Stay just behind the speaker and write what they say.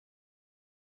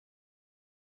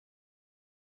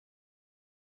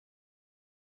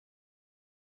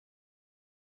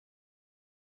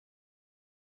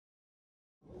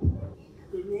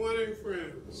morning,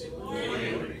 friends. Good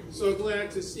morning. So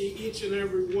glad to see each and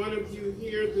every one of you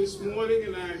here this morning,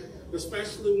 and I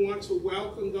especially want to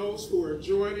welcome those who are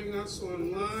joining us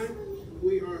online.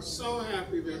 We are so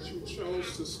happy that you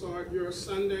chose to start your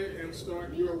Sunday and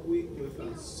start your week with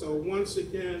us. So once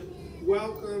again,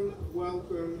 welcome,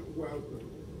 welcome, welcome.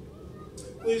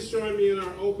 Please join me in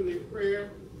our opening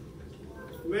prayer.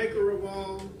 Maker of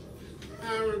all,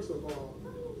 parent of all,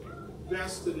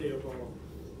 destiny of all.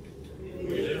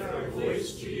 We lift our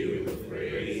voice to you in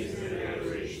praise and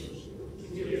adoration.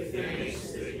 We give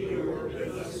thanks that you are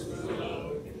with us in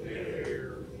love and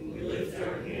care. We lift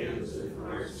our hands and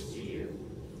hearts to you.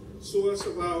 Source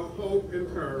of our hope and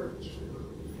courage.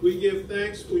 We give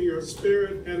thanks for your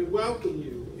spirit and welcome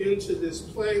you into this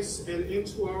place and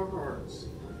into our hearts.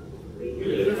 We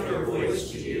lift our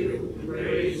voice to you in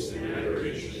praise and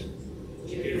adoration.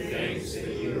 We give thanks that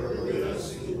you are with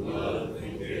us in love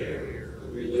and care.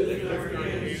 We lift our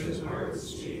hands and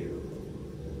hearts to you.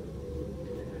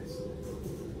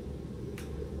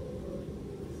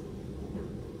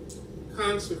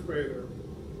 Consecrator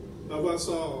of us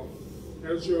all,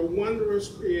 as your wondrous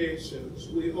creations,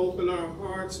 we open our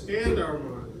hearts and our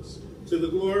minds to the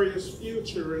glorious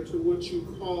future into which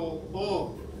you call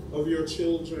all of your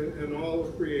children and all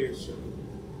of creation.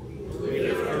 We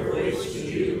lift our voice to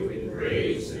you in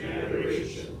praise and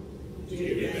adoration. To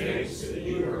give thanks that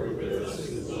you are with us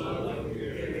in love and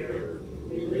care.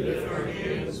 We lift our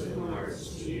hands and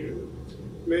hearts to you.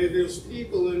 May this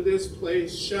people in this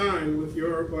place shine with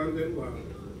your abundant love.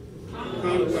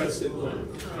 Come, blessed One.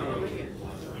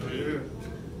 Amen.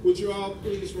 Would you all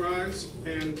please rise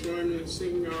and join me in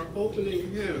singing our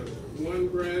opening hymn, One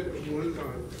Bread and One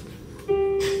Body.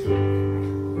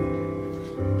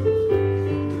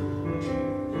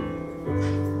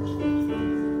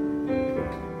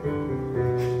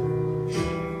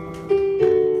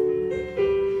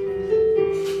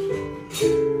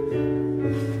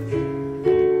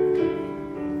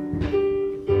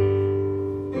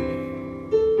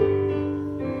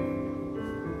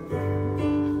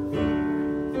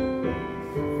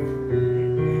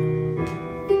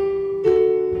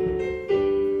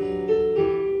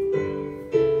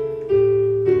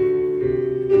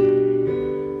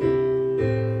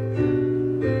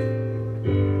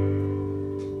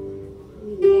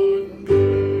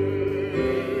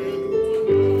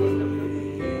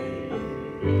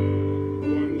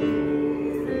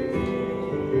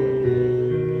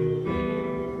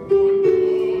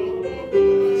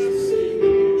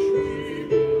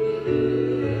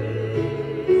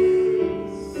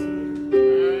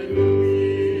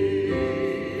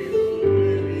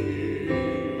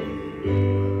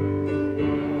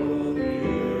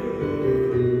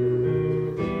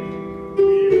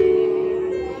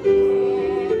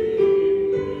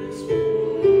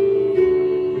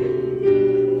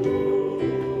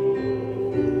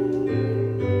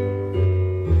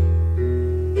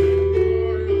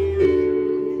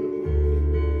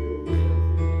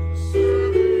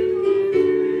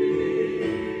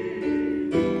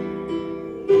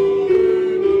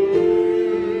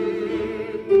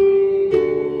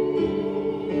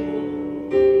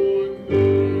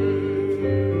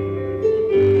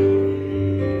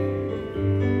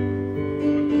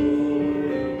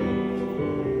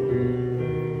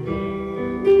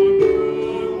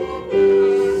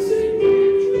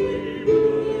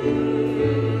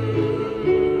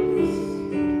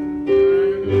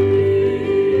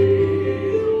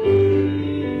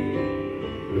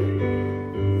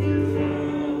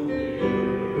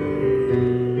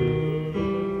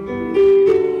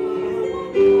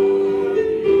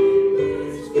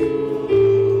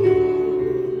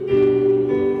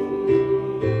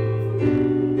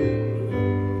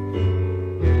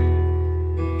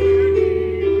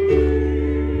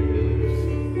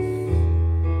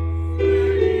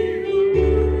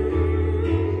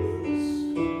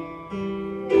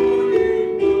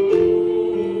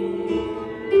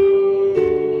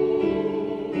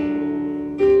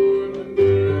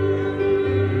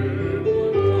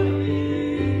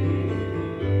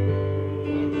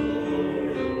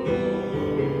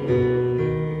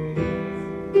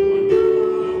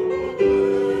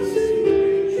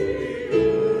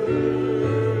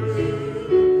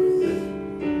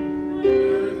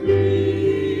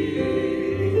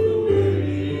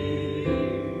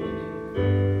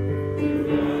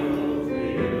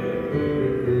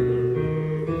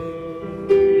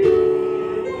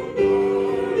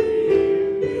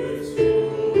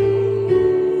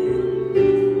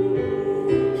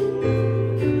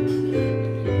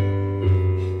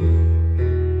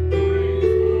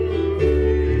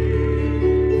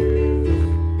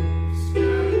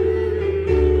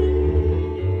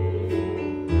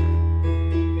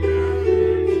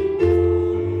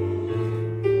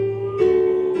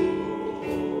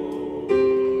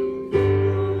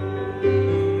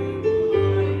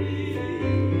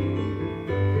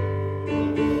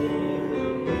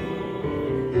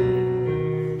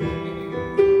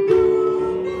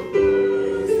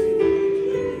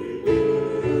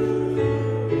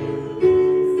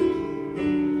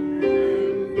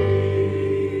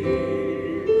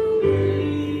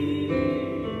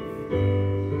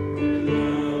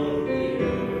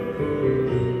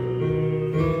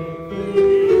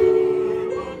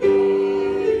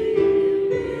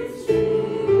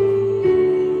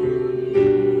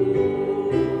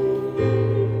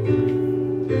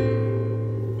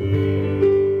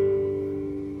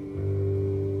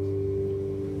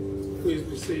 Please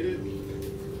be seated.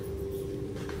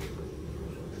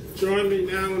 Join me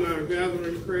now in our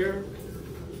gathering prayer.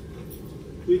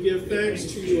 We give thanks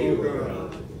to you, O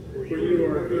God, for you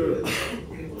are good,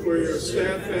 for your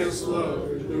steadfast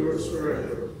love endures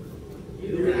forever.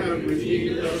 You have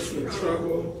redeemed us from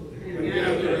trouble and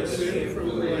gathered us in from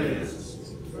the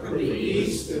lands, from the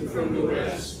east and from the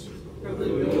west, from the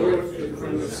north and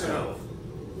from the south.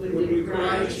 When we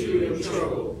cry to you in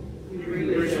trouble, you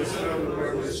bring us out of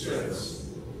our distress.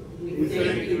 We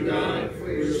thank you, God,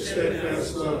 for your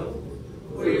steadfast love,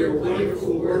 for your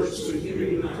wonderful works to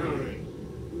humankind.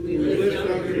 We lift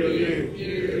up your name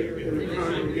here in the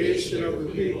congregation of the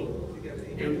people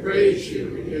and praise you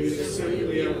in the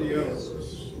assembly of the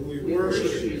elders. We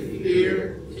worship you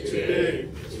here today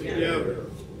together.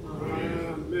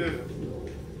 Amen.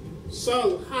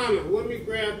 So, Hannah, let me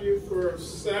grab you for a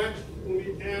sec. Let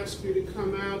me ask you to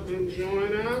come out and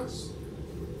join us.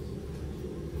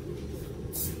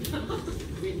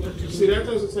 See, that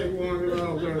doesn't take long at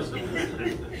all, does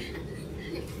it?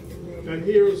 And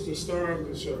here is the star of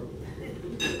the show.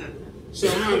 So,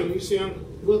 honey, you see,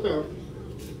 look up.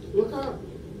 Look up.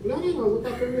 No, look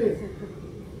up at me.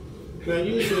 Now,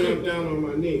 usually I'm down on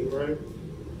my knee, right?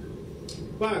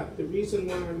 But the reason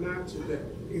why I'm not today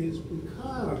is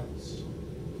because,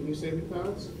 can you say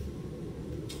because?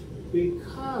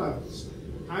 Because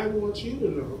I want you to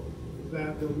know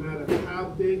that no matter how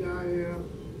big I am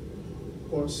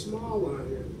or small I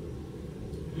am,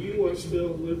 you are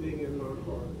still living in my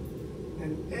heart.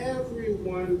 And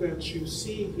everyone that you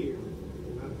see here,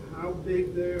 no matter how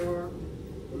big they are,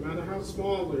 no matter how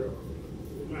small they are,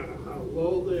 no matter how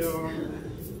low they are,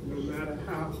 no matter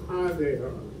how high they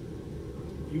are,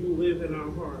 you live in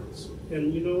our hearts.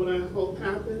 And you know what I hope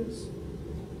happens?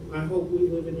 I hope we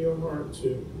live in your heart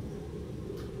too.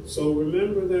 So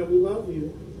remember that we love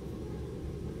you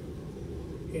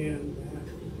and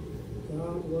that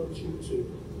God loves you too.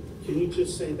 Can you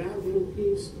just say that little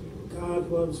piece? God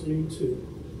loves me too.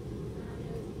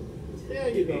 There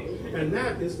you go. And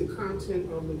that is the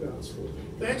content of the gospel.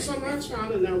 Thanks so much,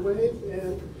 Hannah. Now wave,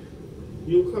 and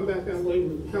you'll come back out later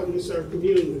and help me serve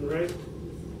communion, right?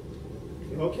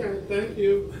 Okay, thank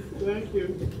you. Thank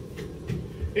you.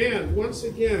 And once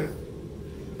again,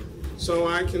 so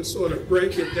I can sort of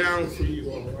break it down for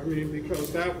you all. I mean,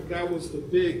 because that was the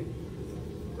big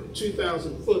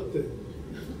 2,000-foot thing.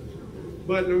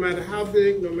 But no matter how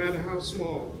big, no matter how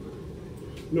small,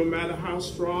 no matter how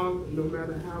strong, no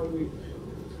matter how weak,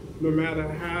 no matter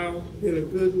how in a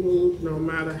good mood, no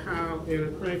matter how in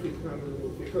a cranky kind of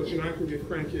mood, because you know I can get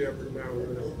cranky every now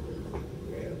and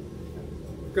then.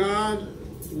 God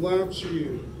loves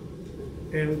you,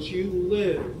 and you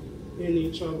live in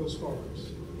each other's hearts.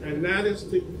 And that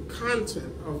is the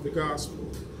content of the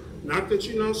gospel. Not that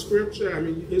you know scripture. I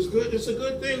mean, it's good. It's a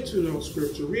good thing to know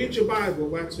scripture. Read your Bible.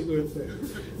 That's a good thing.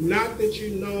 Not that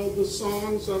you know the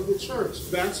songs of the church.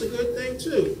 That's a good thing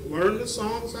too. Learn the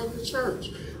songs of the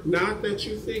church. Not that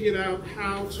you figured out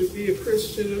how to be a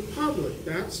Christian in public.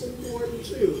 That's important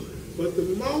too. But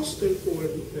the most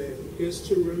important thing is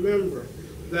to remember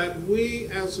that we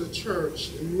as a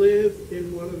church live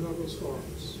in one another's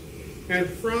hearts. And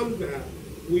from that,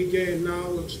 we gain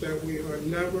knowledge that we are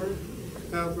never,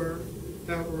 ever,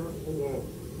 ever alone.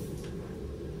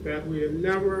 That we are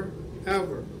never,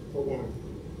 ever alone.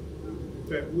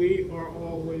 That we are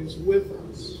always with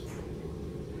us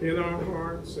in our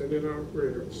hearts and in our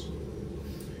prayers.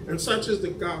 And such is the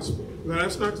gospel. Now,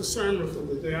 that's not the sermon for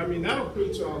the day. I mean, that'll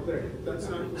preach all day. That's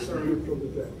not the sermon for the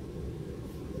day.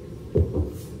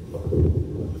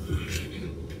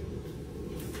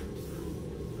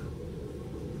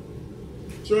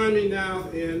 Join me now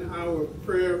in our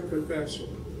prayer of confession.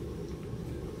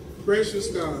 Gracious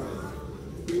God,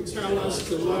 you tell us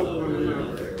to love one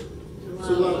another,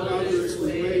 to love others the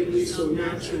way we so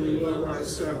naturally love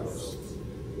ourselves.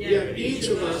 Yet each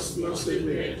of us must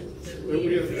admit that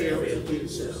we have failed to do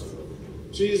so.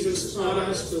 Jesus taught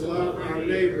us to love our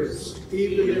neighbors,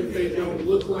 even if they don't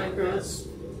look like us,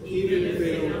 even if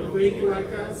they don't think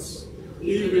like us,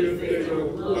 even if they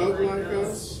don't love like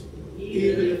us,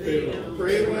 even if they don't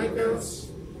pray like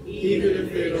us, even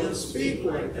if they don't speak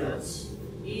like us,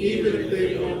 even if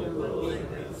they don't look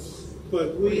like us.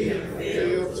 But we have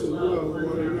failed to love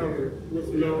one another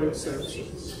with no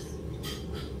exceptions.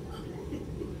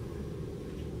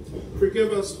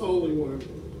 Forgive us, Holy One,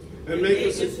 and make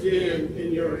us again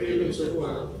in your image of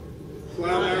love.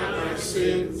 Blot out our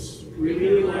sins,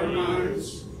 renew our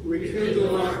minds,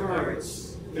 rekindle our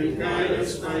hearts, and guide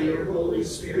us by your Holy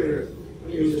Spirit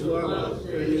in love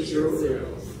and in your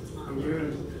will.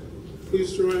 Amen.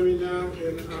 Please join me now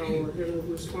in our hymn of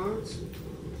response.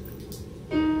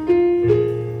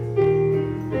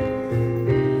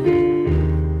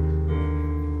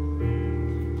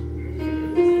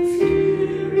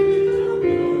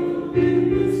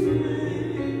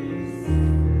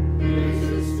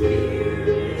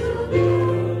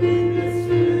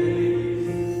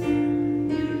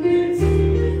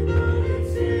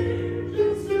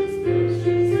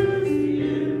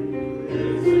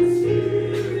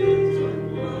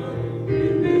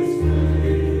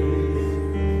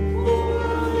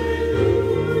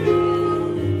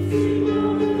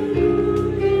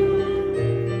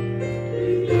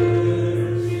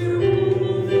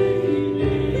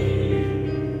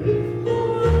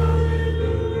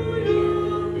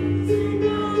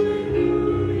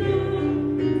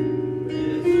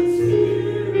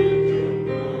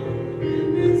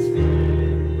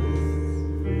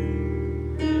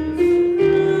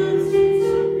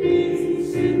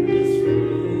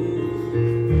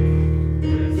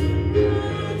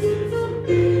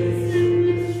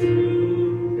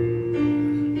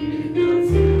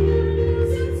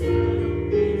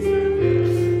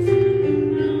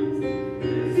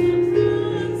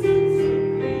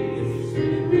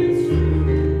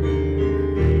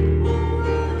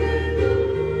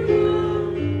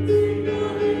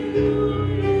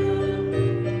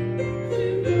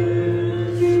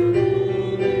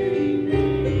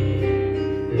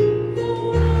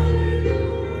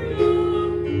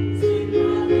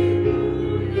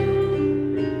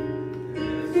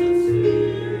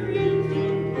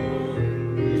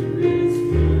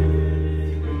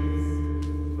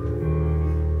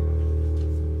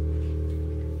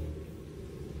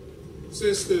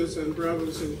 Sisters and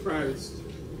brothers in Christ,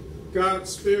 God's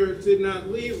Spirit did not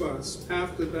leave us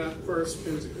after that first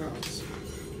Pentecost.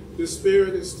 The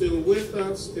Spirit is still with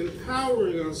us,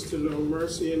 empowering us to know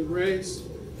mercy and grace,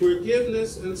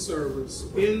 forgiveness and service.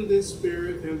 In this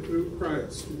Spirit and through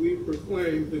Christ, we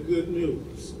proclaim the good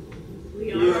news.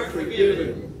 We are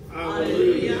forgiven.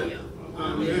 Hallelujah.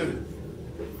 Amen.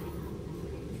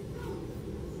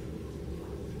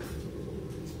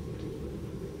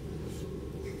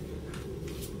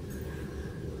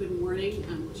 Good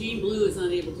morning. Jean Blue is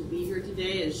unable to be here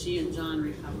today as she and John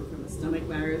recover from a stomach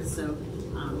virus, so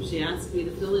she asked me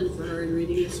to fill in for her in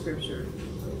reading the scripture.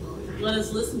 Let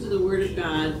us listen to the word of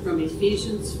God from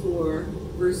Ephesians 4,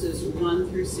 verses 1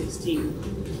 through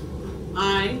 16.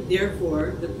 I,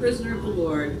 therefore, the prisoner of the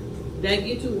Lord, beg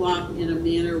you to walk in a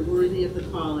manner worthy of the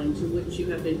calling to which you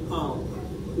have been called,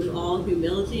 with all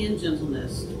humility and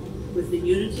gentleness, with the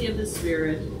unity of the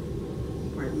Spirit,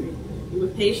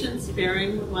 with patience,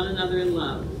 bearing with one another in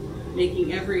love,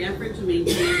 making every effort to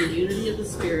maintain the unity of the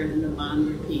Spirit in the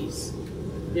bond of peace.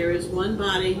 There is one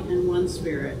body and one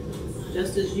Spirit,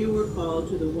 just as you were called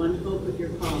to the one hope of your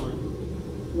calling.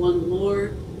 One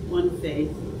Lord, one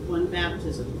faith, one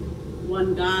baptism,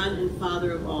 one God and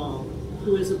Father of all,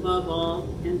 who is above all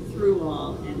and through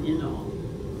all and in all.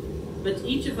 But to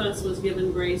each of us was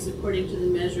given grace according to the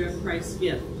measure of Christ's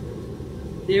gift.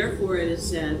 Therefore it is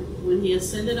said, when he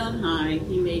ascended on high,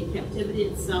 he made captivity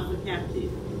itself a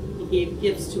captive. He gave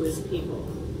gifts to his people.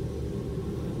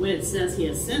 When it says he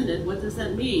ascended, what does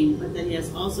that mean? But that he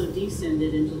has also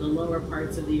descended into the lower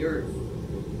parts of the earth.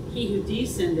 He who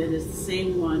descended is the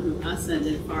same one who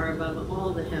ascended far above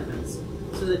all the heavens,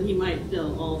 so that he might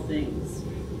fill all things.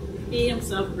 He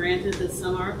himself granted that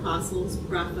some are apostles,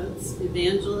 prophets,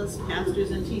 evangelists,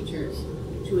 pastors, and teachers,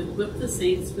 to equip the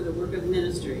saints for the work of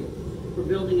ministry, for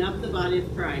building up the body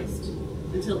of Christ,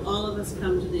 until all of us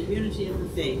come to the unity of the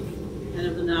faith and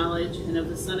of the knowledge and of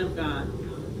the Son of God,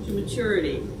 to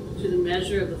maturity, to the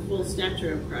measure of the full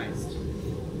stature of Christ.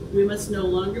 We must no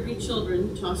longer be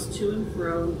children tossed to and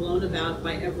fro and blown about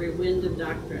by every wind of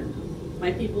doctrine,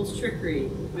 by people's trickery,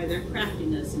 by their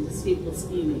craftiness and deceitful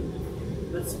scheming.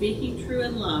 But speaking true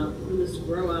in love, we must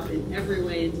grow up in every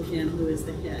way into him who is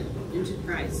the head, into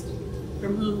Christ,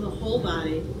 from whom the whole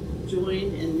body,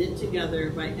 joined and knit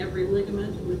together by every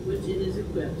ligament with which it is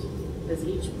equipped, as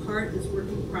each part is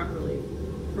working properly,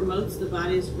 promotes the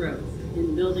body's growth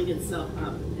in building itself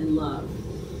up in love.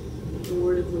 The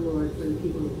word of the Lord for the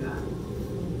people of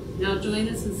God. Now join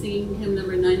us in singing hymn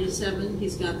number 97,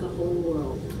 He's Got the Whole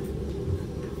World.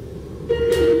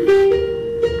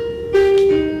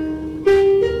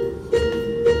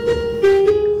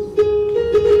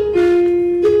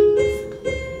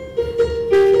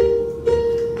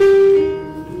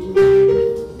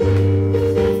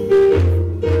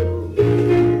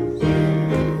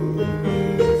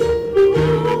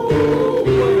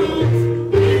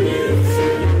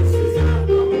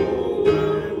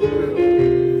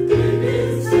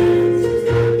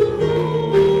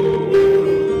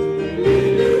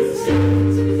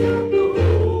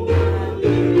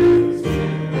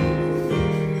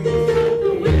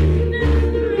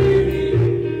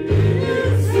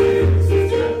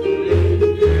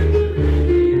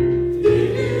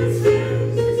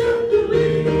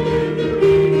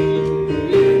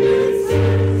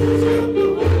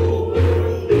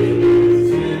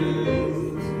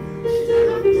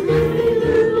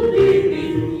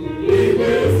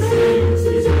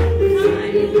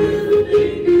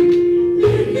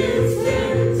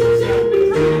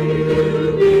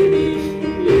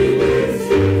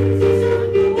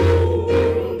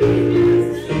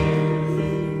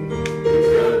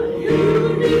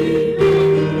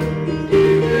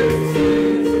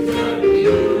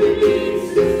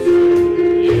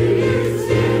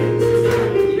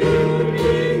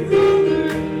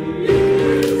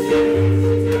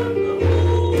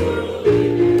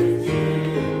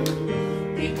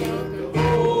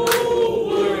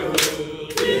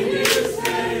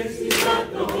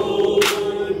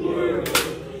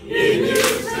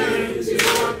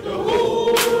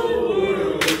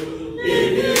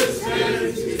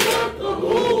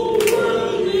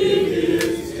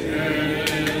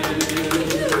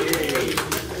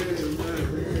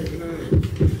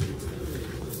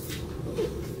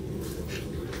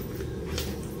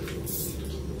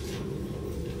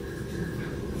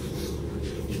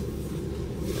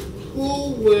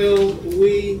 Who will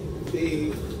we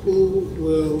be? Who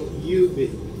will you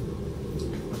be?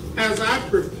 As I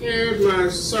prepared my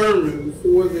sermon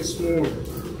for this morning,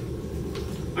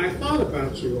 I thought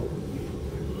about you all.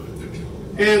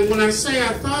 And when I say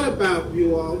I thought about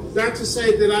you all, not to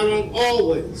say that I don't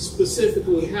always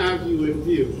specifically have you in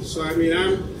view. So, I mean,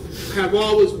 I have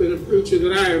always been a preacher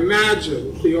that I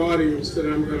imagine the audience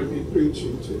that I'm going to be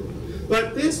preaching to.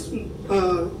 But this,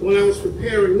 when I was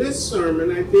preparing this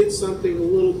sermon, I did something a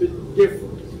little bit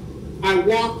different. I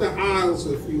walked the aisles,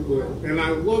 if you will, and I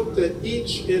looked at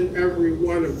each and every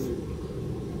one of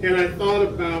you. And I thought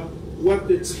about what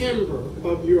the timbre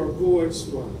of your voice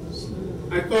was.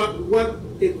 I thought what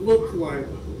it looked like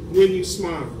when you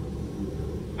smiled.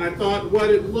 I thought what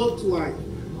it looked like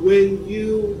when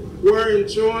you were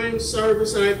enjoying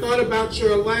service, and I thought about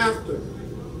your laughter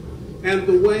and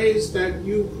the ways that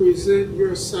you present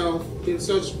yourself in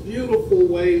such beautiful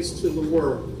ways to the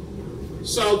world.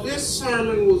 So this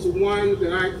sermon was one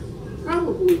that I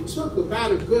probably took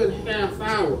about a good half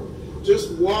hour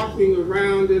just walking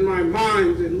around in my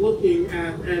mind and looking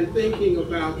at and thinking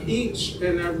about each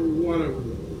and every one of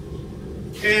you.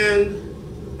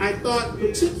 And I thought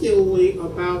particularly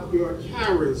about your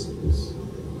charisms.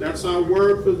 That's our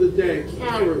word for the day,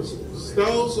 charisms.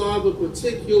 Those are the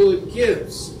particular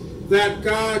gifts that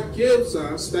God gives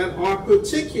us that are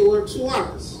particular to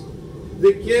us.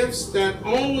 The gifts that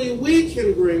only we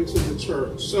can bring to the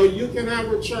church. So you can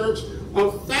have a church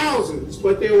of thousands,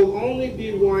 but there will only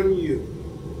be one you.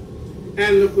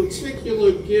 And the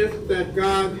particular gift that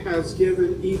God has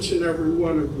given each and every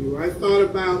one of you. I thought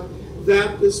about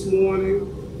that this morning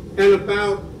and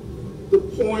about the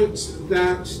point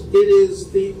that it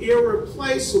is the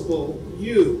irreplaceable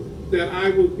you that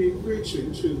I would be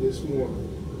preaching to this morning.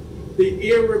 The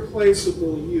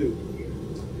irreplaceable you.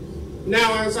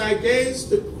 Now, as I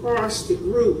gazed across the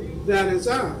group that is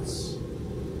us,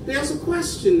 there's a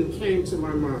question that came to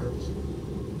my mind.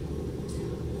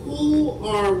 Who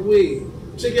are we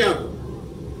together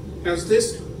as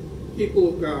this people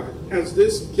of God, as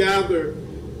this gathered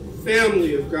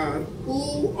family of God?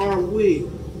 Who are we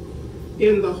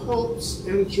in the hopes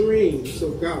and dreams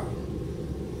of God?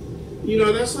 You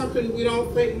know, that's something we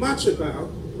don't think much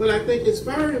about, but I think it's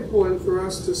very important for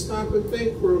us to stop and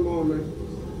think for a moment.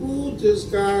 Who does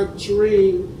God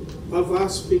dream of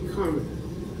us becoming?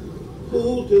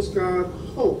 Who does God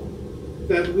hope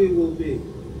that we will be?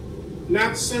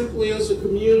 Not simply as a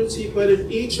community, but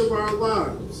in each of our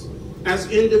lives, as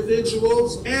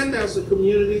individuals and as a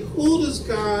community. Who does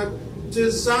God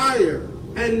desire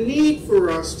and need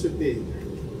for us to be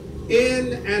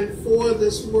in and for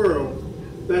this world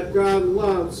that God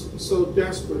loves so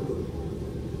desperately?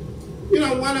 You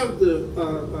know, one of the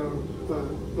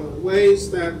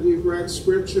ways that we've read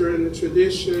Scripture in the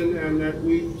tradition and that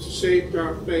we've shaped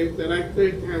our faith that I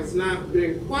think has not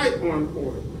been quite on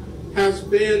point has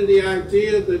been the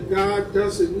idea that God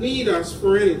doesn't need us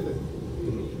for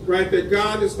anything, right? That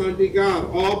God is going to be God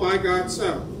all by God's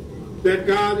self, that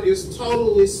God is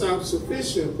totally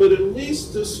self-sufficient. But at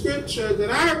least the Scripture that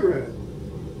I read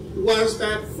was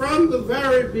that from the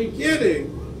very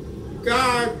beginning,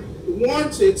 God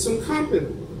wanted some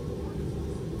company.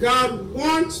 God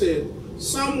wanted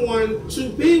someone to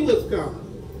be with God.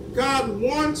 God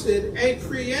wanted a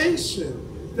creation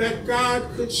that God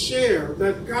could share,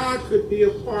 that God could be a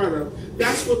part of.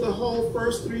 That's what the whole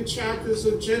first 3 chapters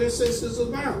of Genesis is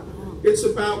about. It's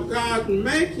about God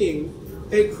making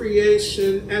a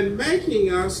creation and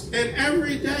making us, and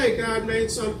every day God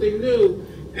made something new.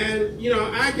 And, you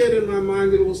know, I get in my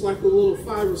mind that it was like a little 5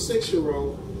 or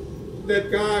 6-year-old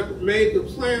that God made the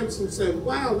plants and said,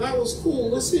 wow, that was cool.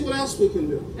 Let's see what else we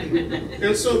can do.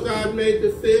 And so God made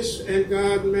the fish and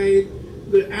God made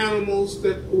the animals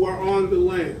that were on the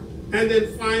land. And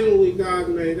then finally God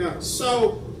made us.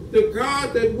 So the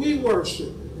God that we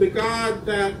worship, the God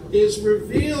that is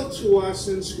revealed to us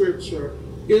in Scripture,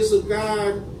 is a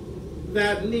God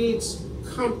that needs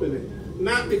company.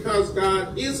 Not because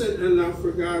God isn't enough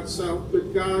for God's self,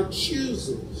 but God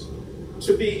chooses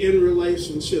to be in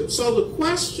relationship. So the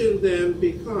question then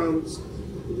becomes,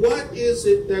 what is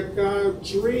it that God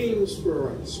dreams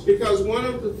for us? Because one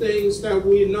of the things that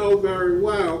we know very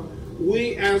well,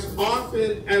 we as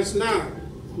often as not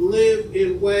live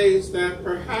in ways that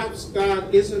perhaps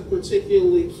God isn't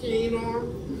particularly keen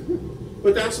on,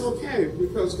 but that's okay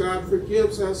because God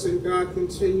forgives us and God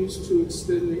continues to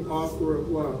extend the offer of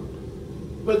love.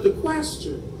 But the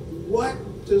question, what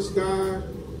does God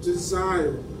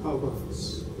desire of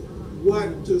us?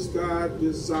 What does God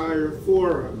desire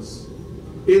for us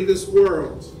in this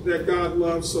world that God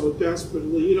loves so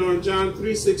desperately? You know, in John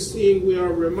 3:16, we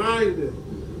are reminded,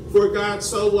 for God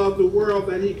so loved the world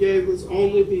that he gave his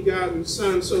only begotten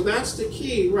Son. So that's the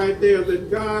key right there,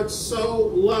 that God so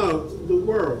loved the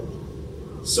world.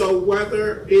 So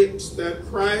whether it's that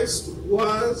Christ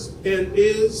was and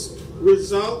is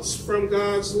results from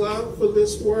God's love for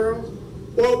this world,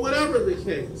 or whatever the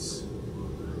case,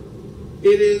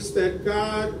 it is that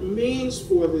God means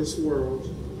for this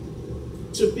world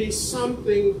to be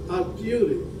something of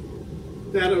beauty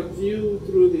that are viewed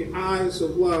through the eyes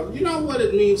of love. You know what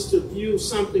it means to view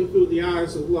something through the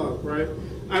eyes of love, right?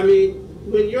 I mean,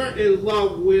 when you're in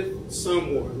love with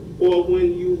someone, or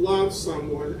when you love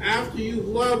someone, after you've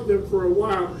loved them for a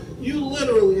while, you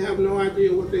literally have no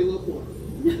idea what they look like.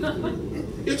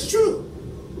 It's true.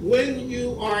 When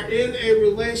you are in a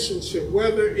relationship,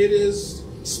 whether it is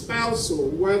spousal,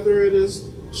 whether it is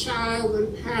child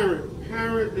and parent,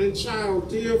 parent and child,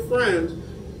 dear friend,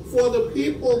 for the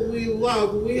people we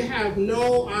love, we have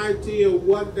no idea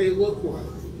what they look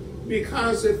like.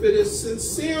 Because if it is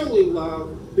sincerely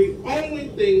love, the only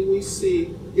thing we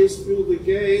see is through the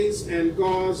gaze and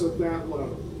gauze of that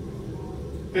love.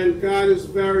 And God is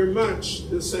very much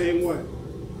the same way.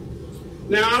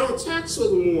 Now, our text for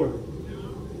the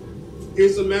morning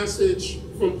is a message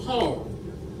from Paul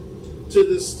to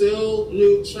the still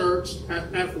new church at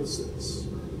Ephesus.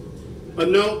 A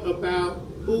note about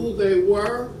who they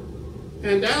were,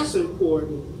 and as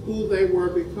important, who they were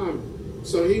becoming.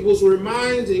 So he was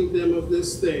reminding them of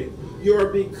this thing.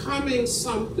 You're becoming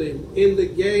something in the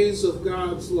gaze of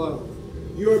God's love.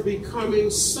 You're becoming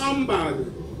somebody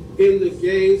in the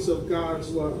gaze of God's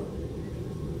love.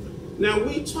 Now,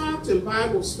 we talked in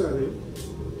Bible study,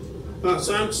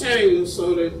 so I'm saying this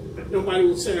so that nobody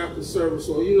will say after service,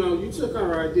 well, you know, you took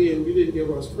our idea and you didn't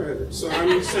give us credit. So I'm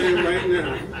just saying right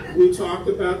now, we talked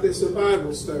about this in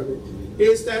Bible study,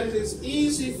 is that it is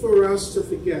easy for us to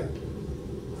forget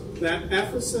that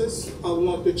Ephesus,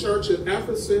 along the church at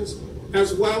Ephesus,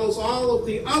 as well as all of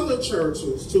the other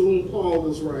churches to whom Paul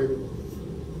was writing,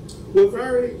 were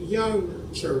very young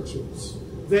churches.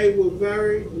 They were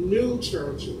very new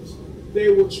churches. They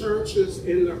were churches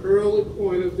in the early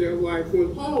point of their life.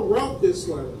 When Paul wrote this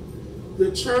letter,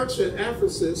 the church at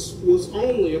Ephesus was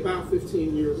only about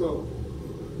 15 years old,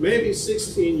 maybe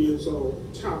 16 years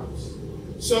old, tops.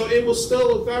 So it was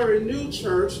still a very new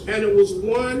church, and it was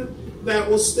one that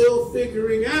was still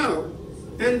figuring out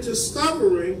and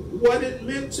discovering what it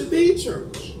meant to be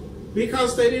church,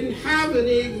 because they didn't have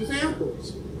any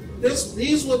examples.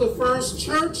 These were the first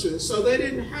churches, so they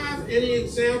didn't have any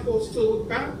examples to look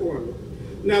back on.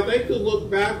 Now, they could look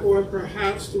back on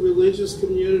perhaps the religious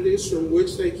communities from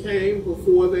which they came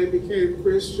before they became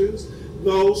Christians.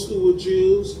 Those who were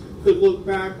Jews could look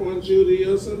back on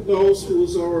Judaism. Those who were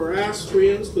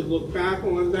Zoroastrians could look back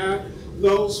on that.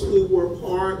 Those who were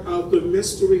part of the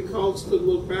mystery cults could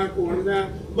look back on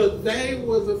that. But they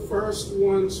were the first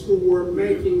ones who were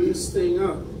making this thing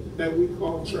up that we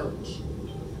call church.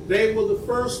 They were the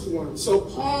first ones. So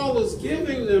Paul is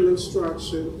giving them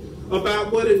instruction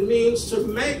about what it means to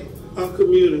make a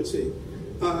community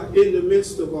in the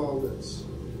midst of all this.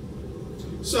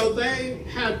 So they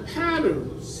had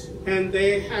patterns and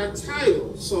they had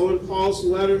titles. So in Paul's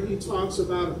letter, he talks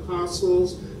about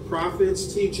apostles,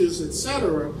 prophets, teachers,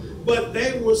 etc. But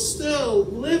they were still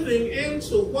living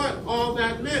into what all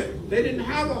that meant. They didn't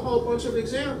have a whole bunch of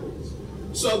examples.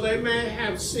 So they may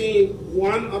have seen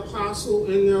one apostle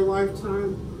in their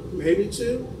lifetime, maybe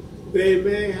two. They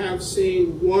may have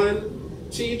seen one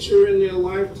teacher in their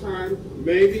lifetime,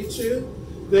 maybe two.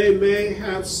 They may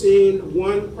have seen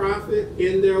one prophet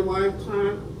in their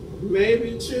lifetime,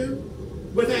 maybe two.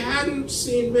 But they hadn't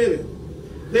seen many.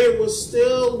 They were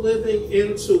still living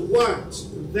into what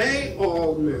they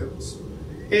all meant.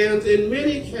 And in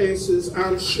many cases,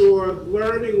 I'm sure,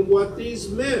 learning what these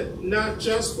meant, not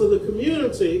just for the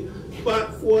community,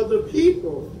 but for the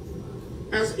people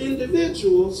as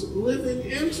individuals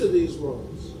living into these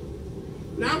roles.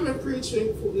 Now, I've been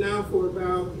preaching for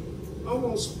about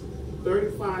almost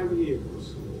 35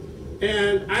 years.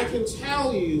 And I can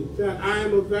tell you that I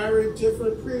am a very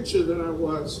different preacher than I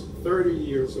was 30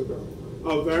 years ago.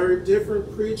 A very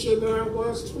different preacher than I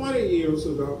was 20 years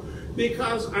ago,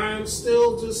 because I'm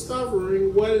still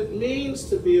discovering what it means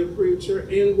to be a preacher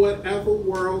in whatever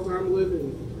world I'm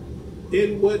living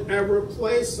in whatever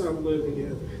place I'm living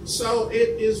in. So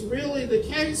it is really the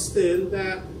case then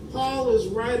that Paul is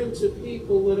writing to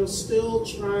people that are still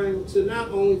trying to not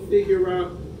only figure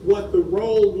out what the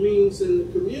role means in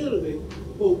the community,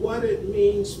 but what it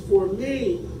means for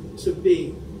me to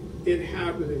be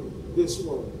inhabiting this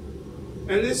world.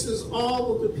 And this is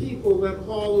all of the people that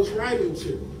Paul is writing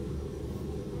to.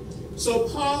 So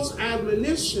Paul's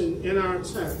admonition in our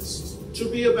text to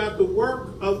be about the work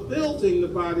of building the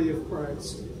body of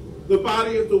Christ, the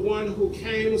body of the one who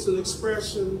came as an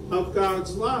expression of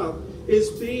God's love, is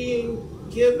being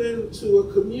given to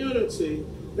a community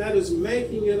that is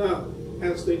making it up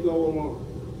as they go along.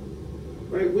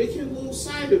 Right? We can lose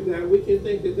sight of that. We can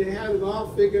think that they have it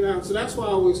all figured out. So that's why I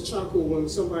always chuckle when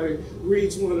somebody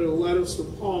reads one of the letters to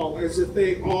Paul as if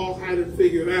they all had it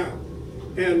figured out.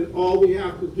 And all we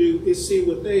have to do is see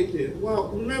what they did. Well,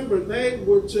 remember, they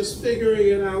were just figuring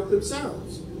it out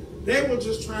themselves. They were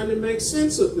just trying to make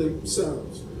sense of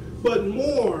themselves. But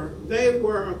more, they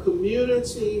were a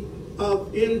community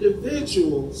of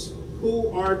individuals who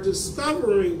are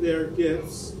discovering their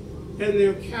gifts and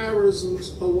their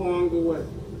charisms along the way.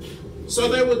 So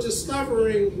they were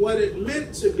discovering what it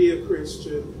meant to be a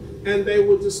Christian, and they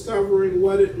were discovering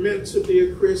what it meant to be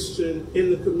a Christian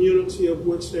in the community of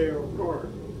which they are a part.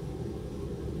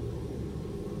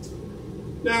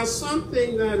 Now,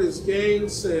 something that is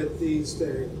gainsaid these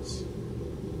days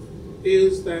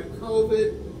is that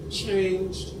COVID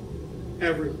changed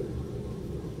everything.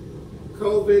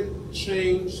 COVID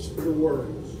changed the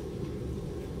world.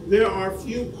 There are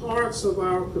few parts of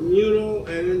our communal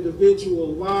and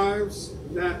individual lives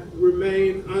that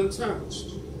remain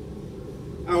untouched.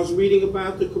 I was reading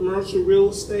about the commercial real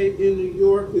estate in New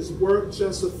York is worth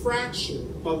just a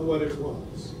fraction of what it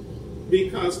was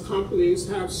because companies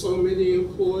have so many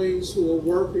employees who are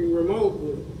working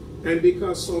remotely and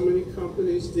because so many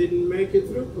companies didn't make it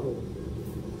through COVID.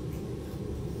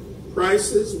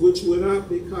 Prices, which went up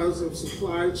because of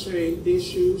supply chain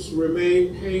issues,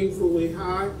 remain painfully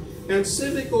high, and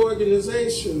civic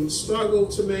organizations struggle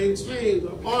to maintain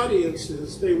the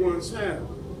audiences they once had.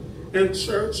 And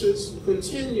churches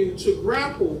continue to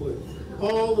grapple with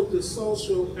all of the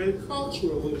social and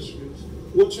cultural issues,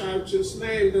 which I've just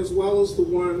named, as well as the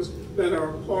ones that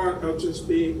are a part of just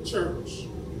being church.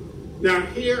 Now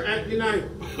here at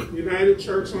United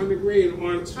Church on the Green,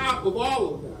 on top of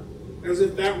all of that, as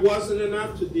if that wasn't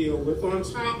enough to deal with, on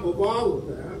top of all of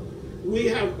that, we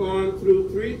have gone through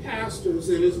 3 pastors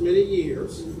in as many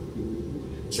years,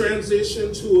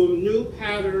 transitioned to a new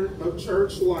pattern of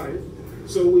church life.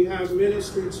 So we have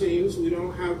ministry teams, we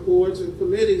don't have boards and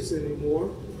committees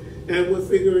anymore, and we're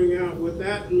figuring out what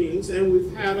that means, and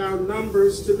we've had our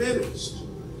numbers diminished.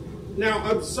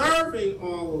 Now, observing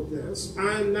all of this,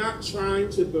 I'm not trying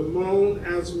to bemoan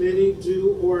as many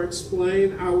do or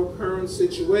explain our current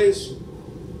situation.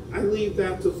 I leave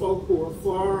that to folk who are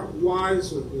far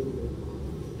wiser than me.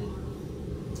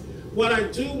 What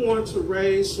I do want to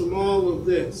raise from all of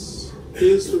this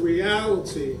is the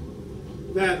reality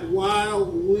that while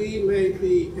we may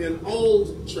be an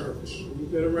old church,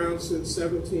 we've been around since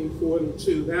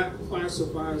 1742, that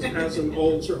classifies as an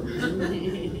old church.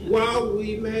 While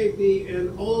we may be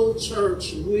an old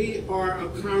church, we are a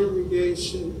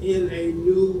congregation in a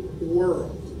new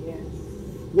world. Yes.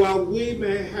 While we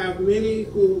may have many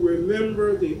who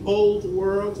remember the old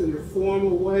world in the former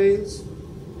ways,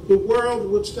 the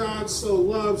world which God so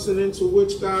loves and into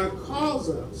which God calls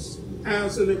us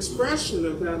as an expression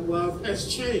of that love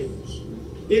has changed.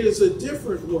 It is a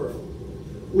different world.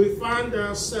 We find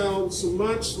ourselves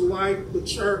much like the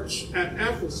church at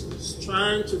Ephesus,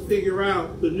 trying to figure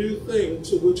out the new thing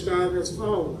to which God has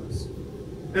called us,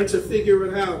 and to figure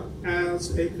it out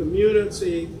as a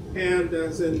community and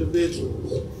as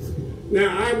individuals.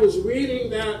 Now, I was reading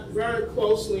that very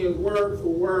closely and word for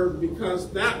word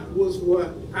because that was what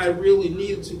I really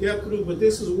needed to get through, but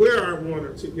this is where I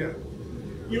wanted to get.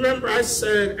 You remember I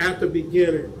said at the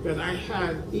beginning that I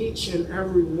had each and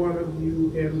every one of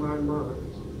you in my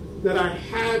mind, that I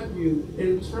had you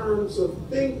in terms of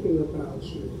thinking about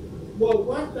you. Well,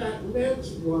 what that meant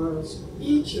was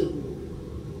each of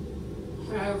you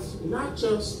has not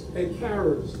just a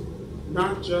charisma,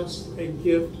 not just a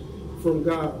gift from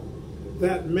God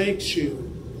that makes you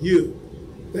you.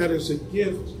 That is a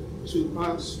gift to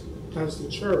us as the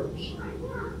church.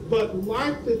 But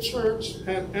like the church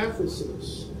at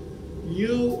Ephesus,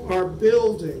 you are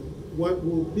building what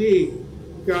will be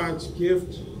God's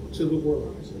gift to the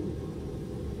world.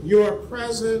 Your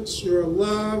presence, your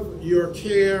love, your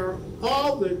care,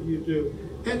 all that you do,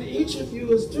 and each of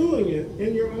you is doing it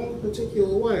in your own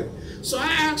particular way. So I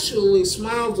actually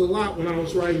smiled a lot when I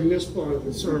was writing this part of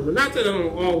the sermon. Not that I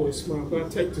don't always smile, but I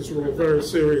take this role very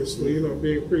seriously,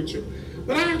 being a preacher.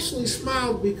 But I actually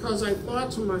smiled because I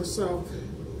thought to myself,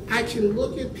 I can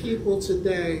look at people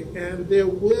today, and there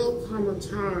will come a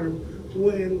time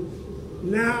when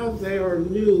now they are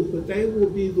new, but they will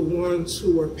be the ones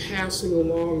who are passing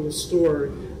along the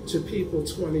story to people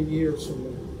 20 years from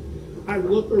now. I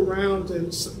look around,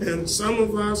 and some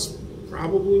of us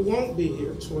probably won't be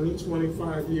here 20,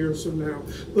 25 years from now,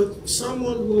 but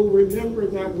someone will remember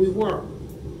that we were,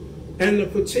 and the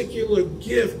particular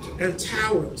gift and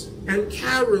talent and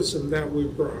charism that we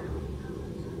brought.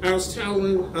 I was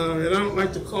telling, and I don't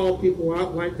like to call people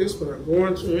out like this, but I'm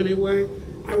going to anyway.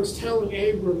 I was telling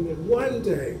Abram that one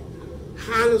day,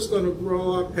 Hannah's going to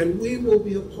grow up and we will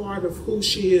be a part of who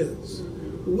she is.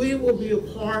 We will be a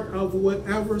part of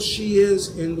whatever she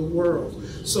is in the world.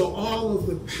 So all of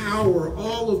the power,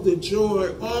 all of the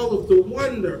joy, all of the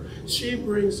wonder she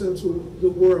brings into the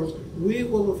world, we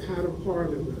will have had a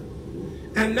part in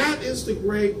that. And that is the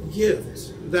great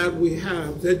gift that we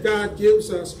have, that God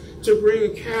gives us to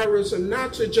bring a charism,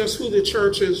 not to just who the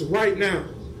church is right now,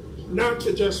 not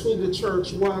to just who the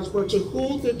church was, but to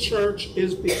who the church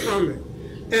is becoming.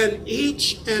 And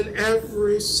each and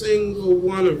every single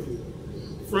one of you,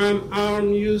 from our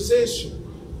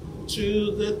musician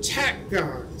to the tech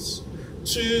guys,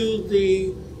 to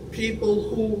the people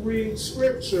who read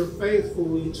scripture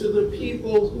faithfully, to the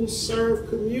people who serve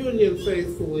communion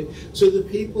faithfully, to the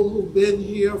people who've been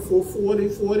here for 40,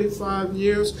 45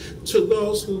 years, to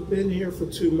those who've been here for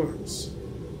 2 months.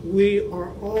 We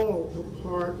are all a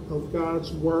part of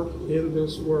God's work in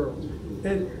this world.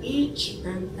 And each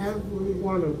and every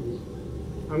one of you,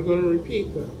 I'm going to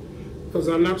repeat that, because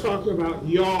I'm not talking about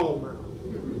y'all now,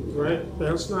 right?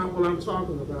 That's not what I'm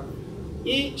talking about.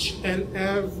 Each and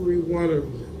every one of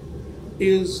you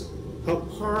is a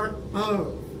part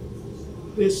of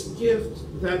this gift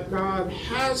that God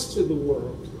has to the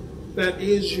world, that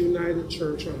is United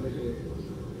Church on the Hill.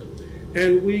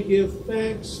 And we give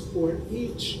thanks for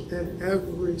each and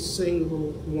every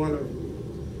single one of you.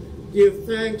 Give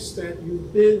thanks that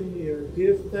you've been here.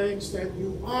 Give thanks that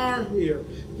you are here.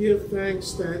 Give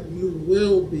thanks that you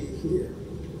will be here.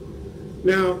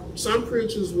 Now, some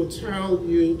preachers will tell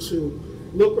you to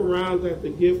look around at the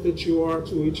gift that you are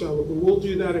to each other, but we'll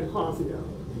do that in coffee hour.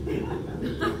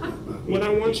 What I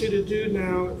want you to do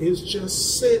now is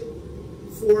just sit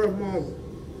for a moment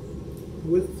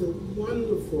with the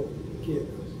wonderful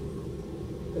gift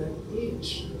that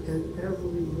each and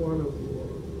every one of you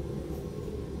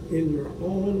are, in your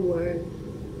own way,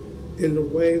 in the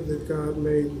way that God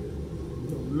made you.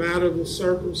 No matter the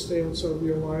circumstance of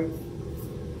your life,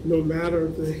 no matter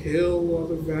the hill or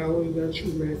the valley that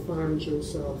you may find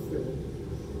yourself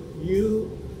in,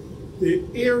 you, the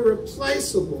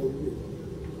irreplaceable you,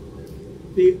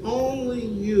 the only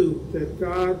you that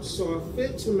God saw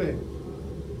fit to make,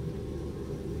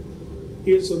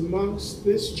 is amongst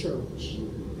this church,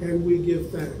 and we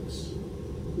give thanks.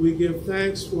 We give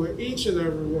thanks for each and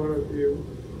every one of you,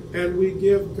 and we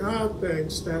give God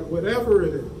thanks that whatever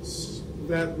it is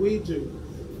that we do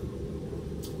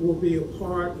will be a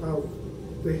part of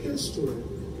the history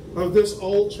of this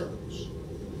old church,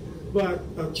 but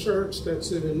a church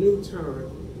that's in a new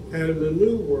time and in a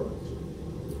new world,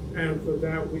 and for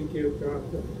that we give God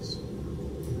thanks.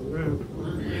 Amen.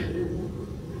 Amen.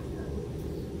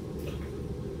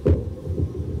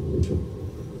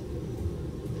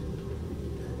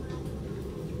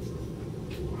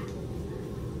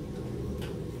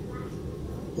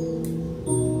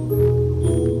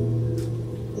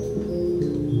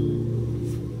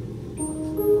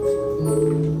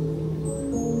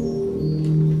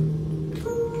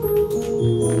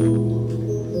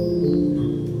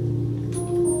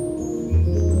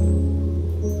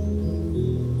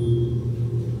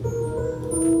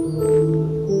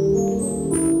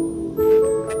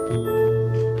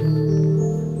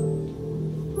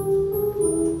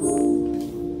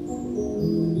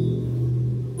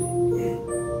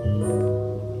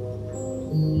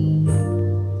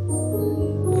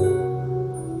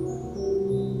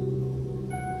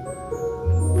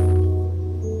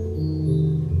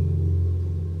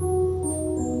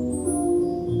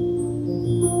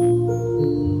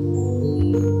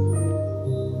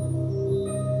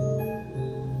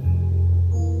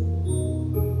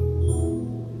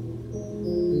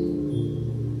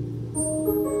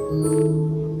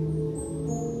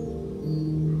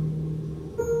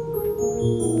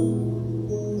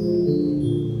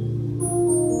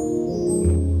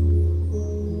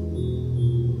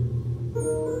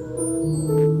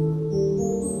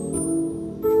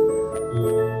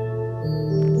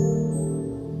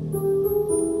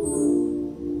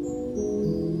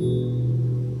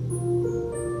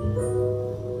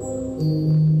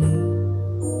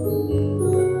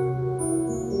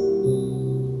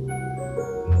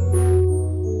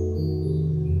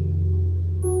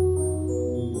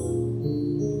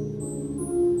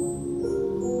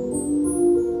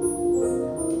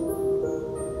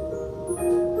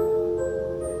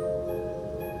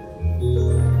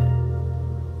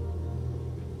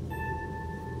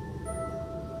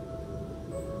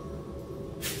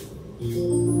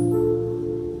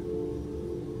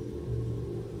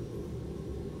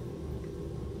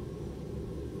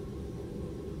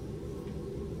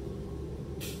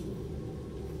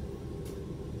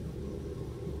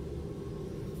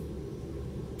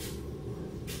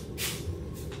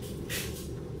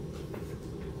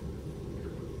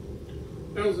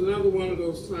 That was another one of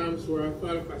those times where I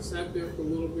thought if I sat there for a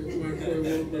little bit, I might play a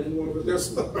little bit more, but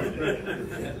that's all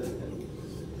right.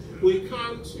 We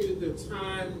come to the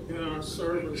time in our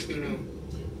service now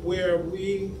where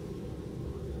we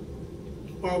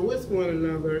are with one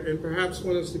another, and perhaps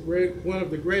one of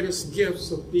the greatest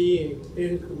gifts of being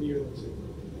in community.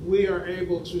 We are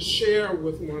able to share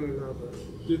with one another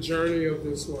the journey of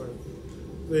this life,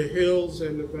 the hills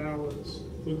and the valleys,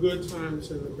 the good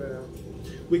times and the bad.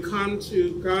 We come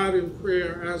to God in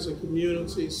prayer as a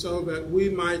community so that we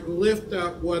might lift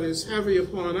up what is heavy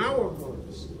upon our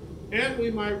hearts, and we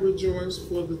might rejoice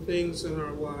for the things in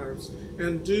our lives,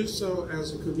 and do so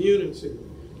as a community,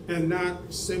 and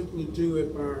not simply do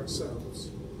it by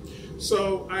ourselves.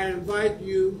 So I invite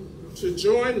you to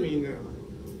join me now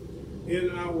in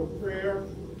our prayer,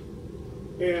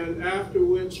 and after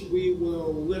which we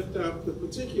will lift up the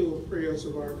particular prayers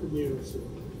of our community.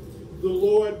 The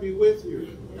Lord be with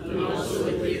you. And also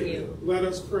with you. Let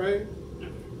us pray.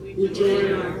 We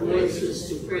join our voices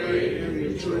to pray and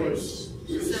rejoice,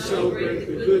 to celebrate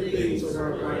the good things of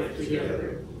our life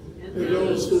together, and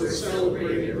those who have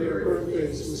celebrated their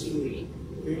birthdays this week,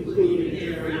 including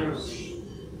Aaron Rush.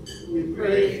 We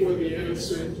pray for the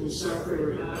innocent who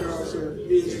suffer in Gaza,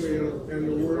 Israel, and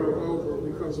the world over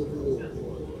because of war.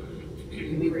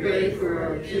 We pray for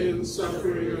our kin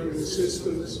suffering under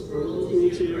systems of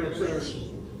cruelty and oppression.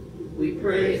 We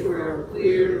pray for our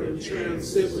queer and trans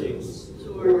siblings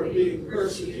who are being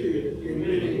persecuted in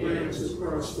many lands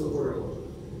across the world.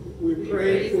 We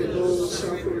pray for those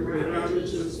suffering the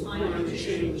ravages of climate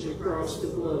change across the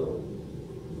globe.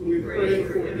 We pray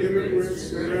for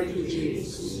immigrants and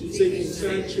refugees seeking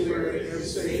sanctuary and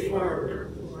safe harbor,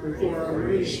 and for our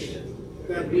nation,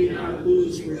 that we not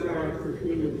lose regard for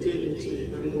human dignity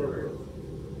and worth.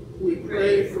 We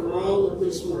pray for all of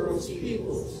this world's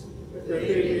peoples, that they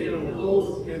may know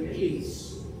hope and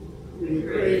peace. We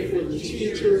pray for the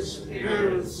teachers,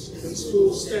 parents, and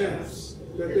school staffs,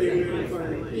 that they may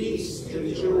find peace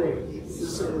and joy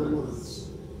this summer months.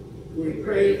 We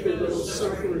pray for those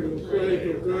suffering the plague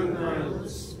of gun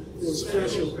violence, with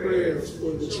special prayers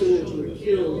for the children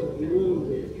killed and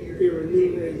wounded here in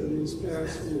New Haven these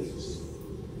past weeks.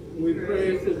 We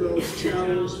pray for those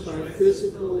challenged by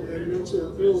physical and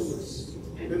mental illness,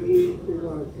 and we who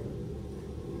love them.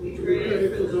 We pray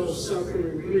for those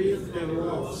suffering grief and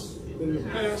loss in the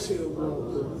passing of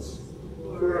loved ones,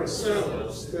 for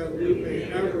ourselves, that we may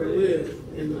ever live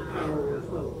in the power of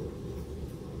hope.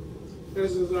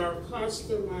 As is our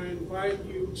custom, I invite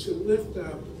you to lift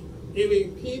up any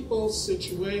people,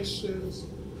 situations,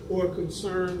 or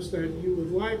concerns that you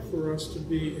would like for us to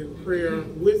be in prayer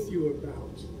with you about.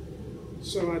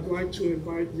 So I'd like to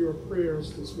invite your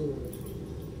prayers this morning.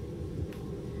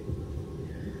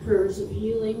 Prayers of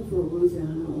healing for Ruth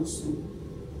and Allison.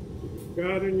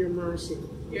 God, in your mercy,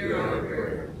 Hear our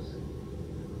prayers.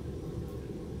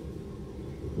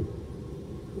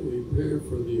 We pray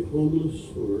for the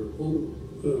homeless or homeless.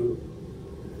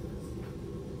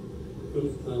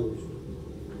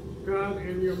 God,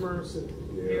 in your mercy,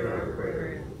 Hear our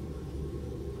prayers.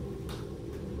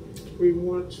 we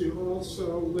want to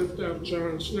also lift up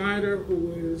John Schneider,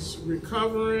 who is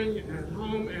recovering at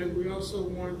home, and we also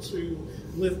want to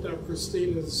lift up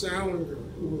Christina Zallinger,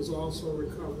 who is also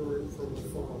recovering from the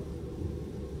fall.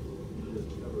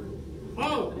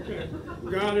 Oh, okay.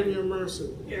 God, in your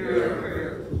mercy, Hear our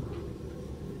prayers.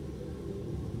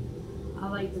 I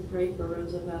like to pray for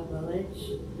Roosevelt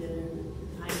Village, the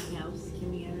tiny house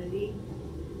community,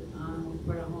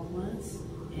 for the homeless,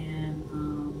 and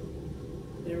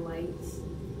their lights,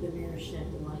 the mayor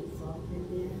shut the lights off in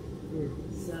there.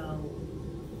 So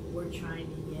we're trying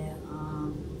to get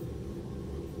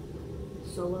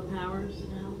solar powers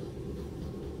now.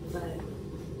 But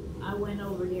I went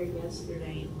over there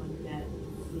yesterday and looked at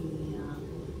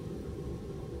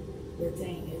the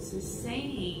thing. It's the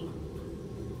same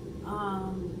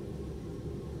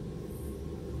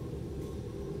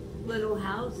little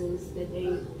houses that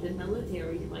the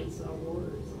military fights our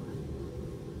wars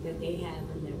on, that they have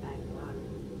in their backyard,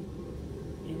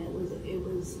 and it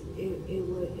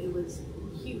was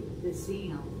cute to see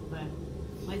them. But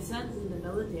my son's in the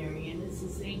military, and it's the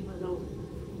same little,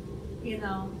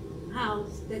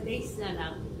 house that they set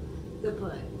up to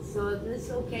put. So if it's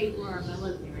okay for our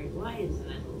military, why isn't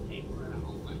it okay for our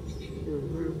homeless?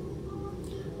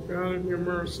 God, in your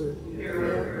mercy, Hear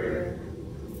our prayers.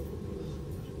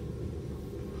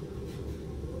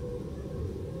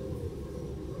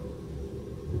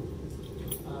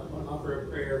 Offer a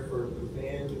prayer for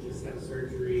Van, who just had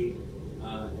surgery,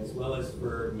 as well as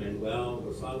for Manuel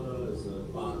Rosaldo, as a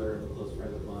father and a close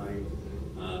friend of mine,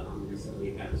 who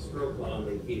recently had a stroke. current while on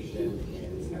vacation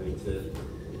and is having to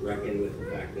reckon with the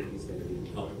fact that he's going to be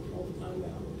home all the time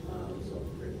now. So I'm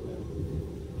praying for them.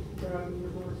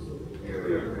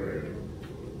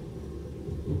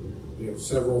 We have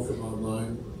several from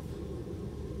online.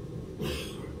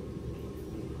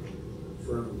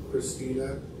 From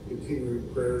Christina,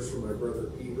 continuing prayers for my brother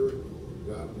Peter,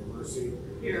 God in your mercy.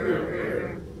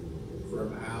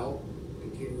 From Al,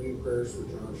 continuing prayers for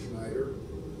John Schneider,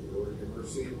 Lord in your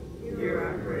mercy.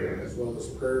 As well as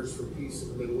prayers for peace in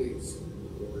the Middle East,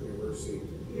 Lord in your mercy.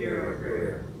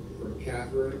 From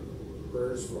Catherine,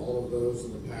 prayers for all of those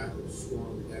in the path of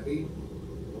Storm Debbie,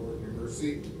 Lord in your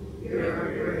mercy.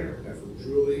 And from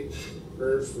Julie,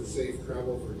 prayers for safe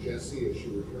travel for Jessie as she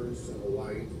returns to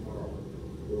Hawaii tomorrow,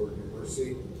 Lord in your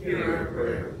mercy.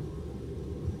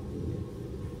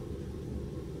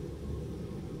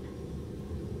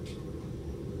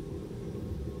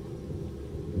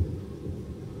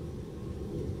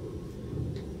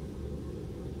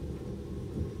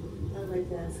 I'd like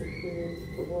to ask a prayer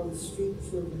for all the street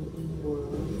children in the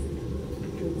world.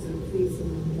 It's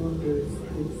increasing in numbers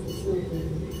of children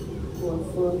who are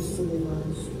forced to live on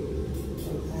the street.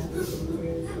 And asking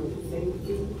prayers for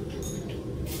safety,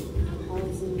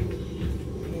 housing,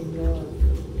 and love.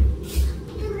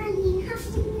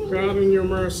 God in your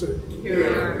mercy.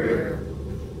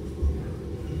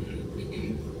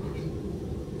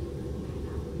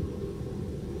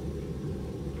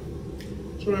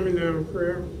 Join me now in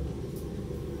prayer.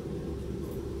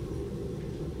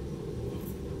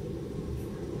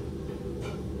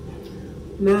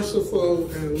 Merciful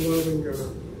and loving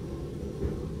God,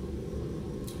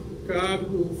 God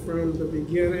who from the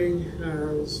beginning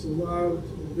has loved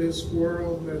this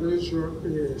world that is your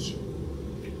creation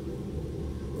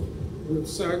with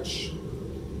such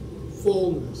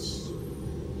fullness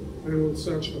and with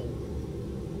such hope.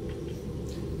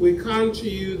 We come to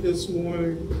you this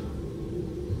morning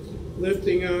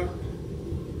lifting up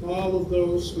all of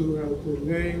those who have been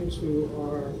named, who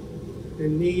are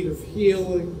in need of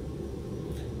healing,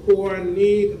 who are in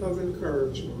need of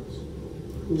encouragement,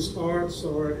 whose hearts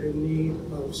are in need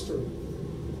of strength.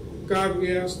 God,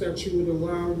 we ask that you would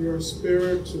allow your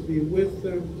Spirit to be with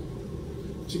them,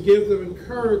 to give them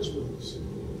encouragement,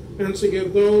 and to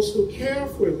give those who care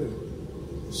for them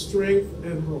strength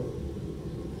and hope.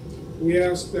 We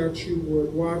ask that you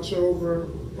would watch over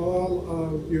all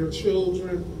of your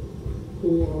children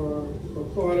who are a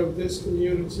part of this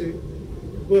community,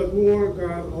 but more,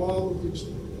 God, all of the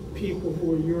people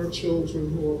who are your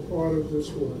children who are part of this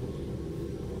world.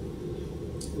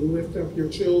 We lift up your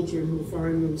children who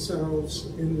find themselves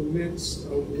in the midst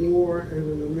of war and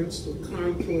in the midst of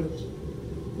conflict,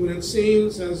 when it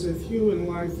seems as if human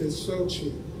life is so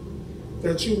cheap,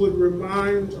 that you would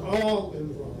remind all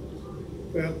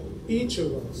involved that each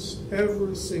of us,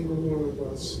 every single one of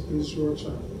us, is your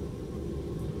child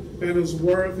and is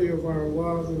worthy of our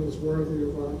love and is worthy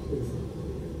of our care.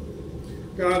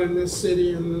 God, in this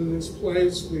city and in this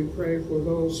place, we pray for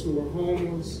those who are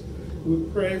homeless. We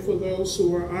pray for those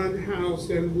who are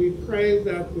unhoused, and we pray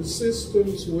that the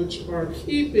systems which are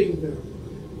keeping them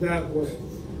that way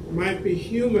might be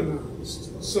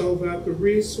humanized so that the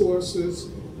resources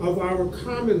of our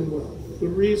commonwealth, the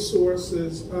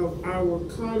resources of our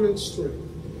common strength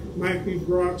might be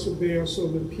brought to bear so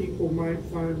that people might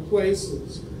find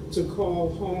places to call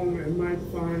home and might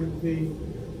find the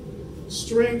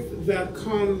strength that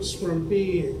comes from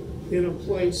being in a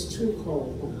place to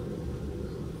call home.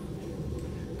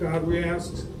 God, we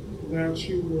ask that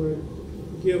you would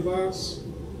give us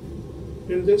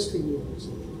in this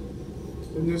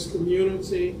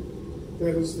community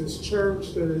that is this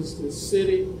church, that is this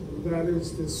city, that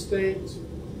is this state,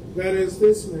 that is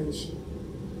this nation,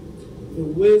 the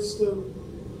wisdom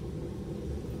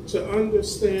to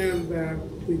understand that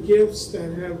the gifts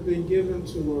that have been given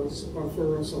to us are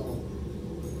for us all,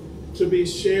 to be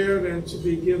shared and to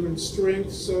be given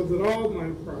strength so that all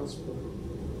might prosper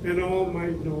and all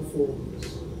might know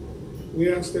fullness.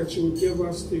 We ask that you would give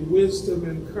us the wisdom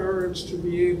and courage to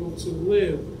be able to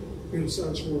live in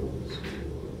such ways.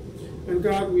 And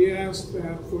God, we ask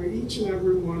that for each and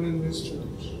every one in this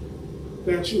church,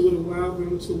 that you would allow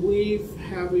them to leave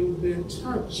having been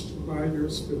touched by your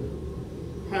Spirit,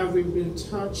 having been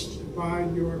touched by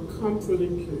your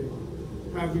comforting care,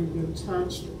 having been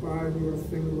touched by your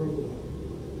finger of love.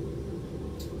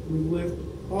 We lift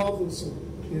all this up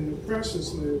in the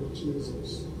precious name of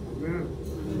Jesus. Amen.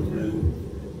 Amen.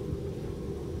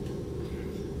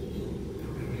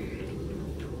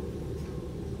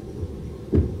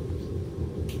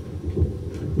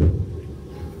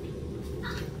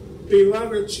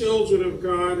 Beloved children of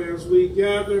God, as we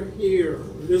gather here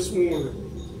this morning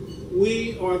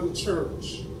We are the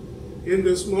church. In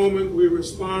this moment, we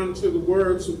respond to the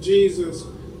words of Jesus,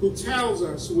 who tells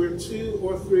us, where 2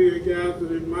 or 3 are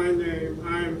gathered in my name,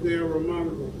 I am there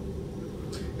among them.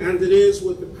 And it is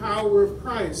with the power of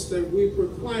Christ that we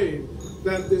proclaim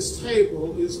that this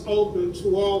table is open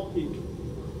to all people,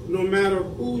 no matter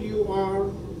who you are,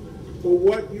 or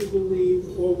what you believe,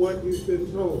 or what you've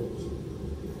been told.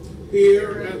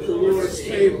 Here at the Lord's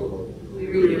table, we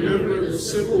remember the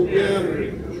simple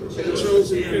gathering of the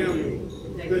chosen family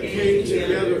that came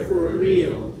together for a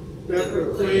meal that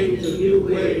proclaimed a new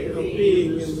way of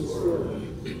being in this world.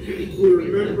 We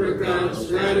remember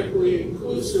God's radically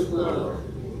inclusive love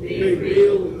made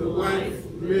real in the life,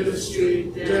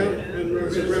 ministry, death, and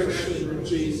resurrection of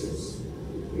Jesus.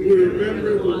 We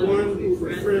remember the one who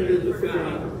befriended the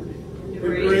forgotten,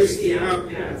 embraced the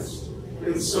outcast,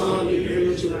 and saw the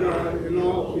image of God in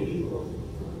all people.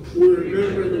 We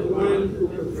remember the one who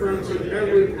confronted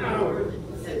every power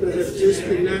that has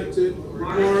disconnected,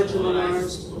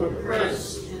 marginalized,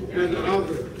 oppressed, and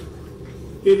othered.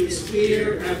 It is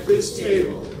here at this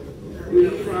table we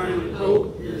find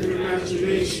hope and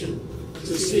imagination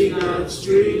to see God's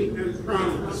dream and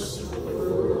promise.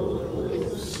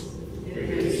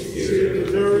 To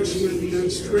the nourishment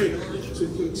and strength to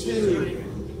continue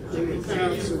in the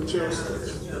paths of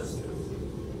justice.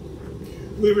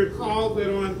 We recall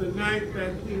that on the night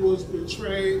that he was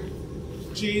betrayed,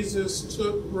 Jesus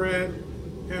took bread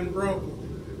and broke it.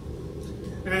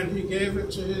 And he gave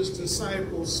it to his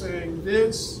disciples, saying,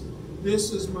 This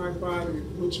is my body,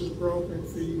 which is broken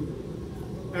for you.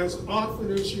 As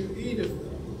often as you eat of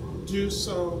it, do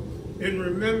so in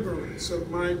remembrance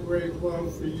of my great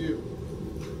love for you.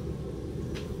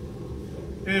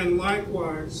 And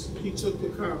likewise, he took the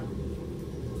cup,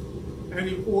 and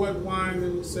he poured wine,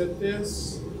 and he said,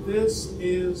 This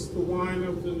is the wine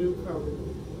of the new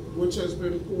covenant, which has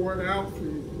been poured out for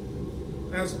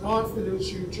you. As often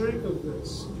as you drink of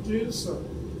this, do so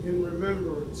in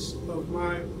remembrance of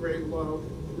my great love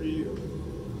for you.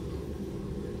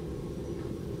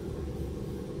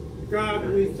 God,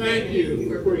 we thank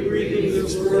you for breathing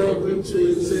this world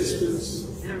into existence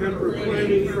and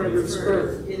proclaiming from its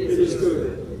birth, it is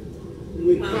good.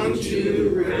 We come to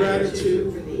you with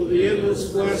gratitude for the endless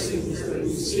blessings that we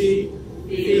see,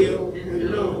 feel, and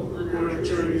know on our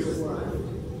journey of life.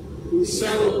 We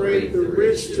celebrate the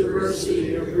rich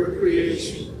diversity of your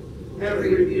creation,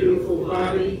 every beautiful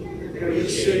body, every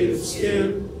shade of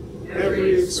skin,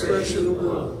 every expression of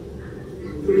love.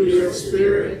 Through your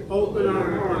Spirit, open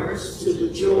our hearts to the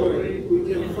joy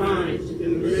we can find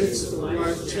in the midst of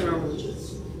life challenges.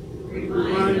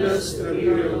 Remind us that we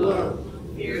are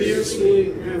loved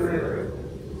fiercely and ever.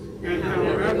 And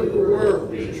however the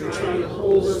world may try to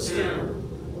hold us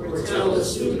down or tell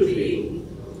us who to be,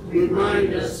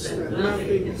 remind us that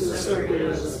nothing can separate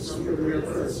us from your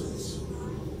presence.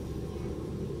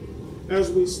 As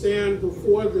we stand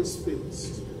before this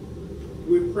feast,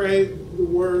 we pray the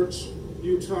words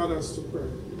you taught us to pray.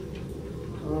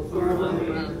 Our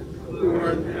Father, who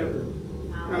art in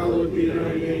heaven, hallowed be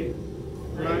thy name.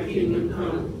 Thy kingdom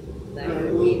come, thy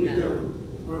will be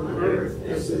done, on earth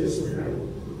as it is in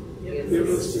heaven. Give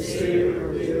us this day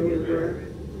our daily bread,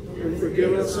 and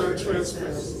forgive us our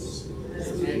trespasses,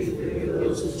 as we forgive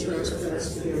those who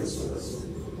trespass against us.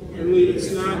 And lead us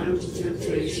not into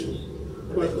temptation,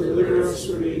 but deliver us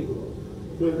from evil.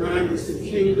 For thine is the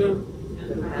kingdom,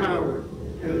 and the power,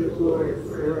 and the glory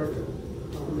forever.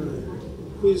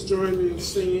 Amen. Please join me in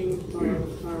singing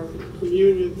our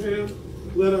communion hymn.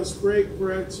 Let us break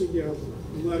bread together.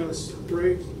 Let us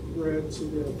break bread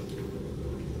together.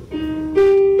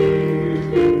 Together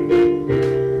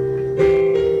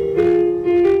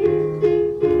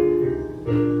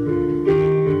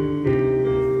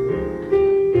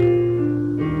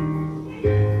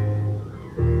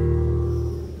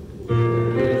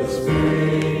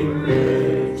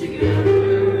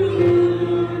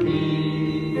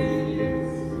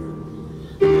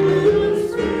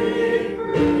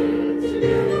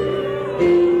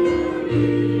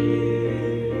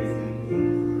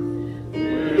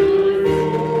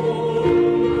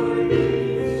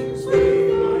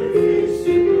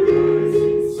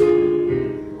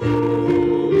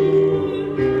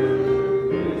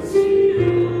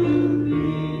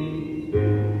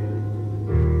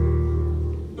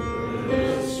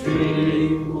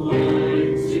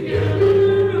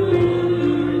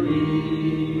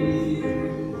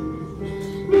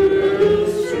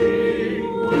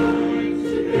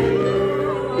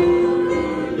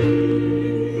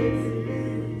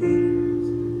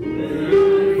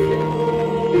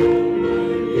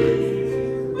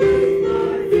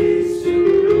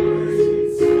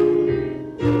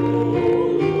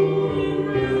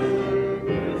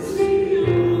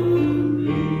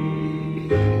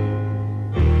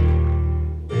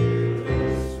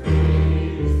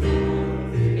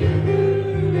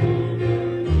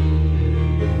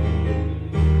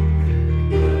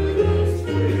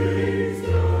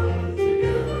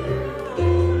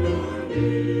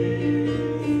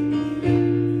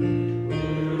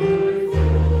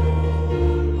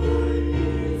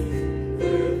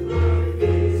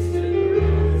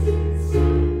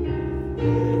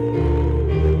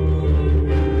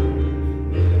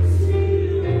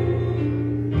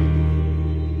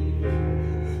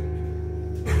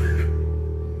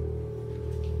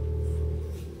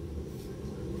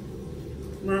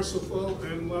Merciful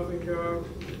and loving God,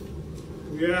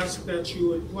 we ask that you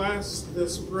would bless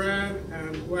this bread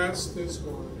and bless this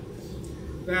wine,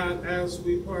 that as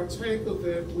we partake of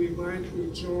it, we might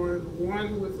be joined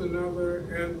one with another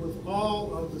and with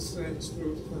all of the saints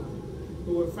through time,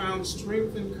 who have found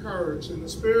strength and courage in the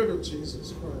Spirit of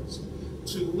Jesus Christ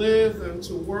to live and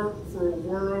to work for a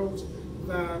world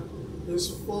that is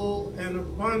full and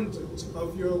abundant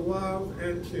of your love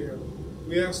and care.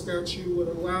 We ask that you would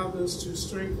allow this to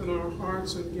strengthen our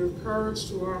hearts and give courage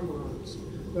to our minds,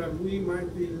 that we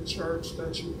might be the church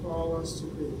that you call us to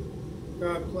be.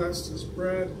 God bless this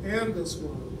bread and this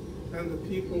wine and the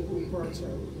people who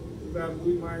partake, that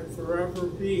we might forever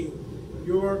be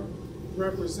your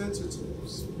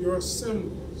representatives, your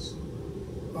symbols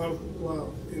of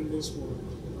love in this world.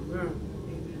 Amen.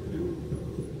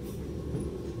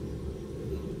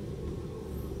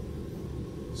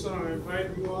 So I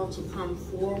invite you all to come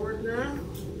forward now.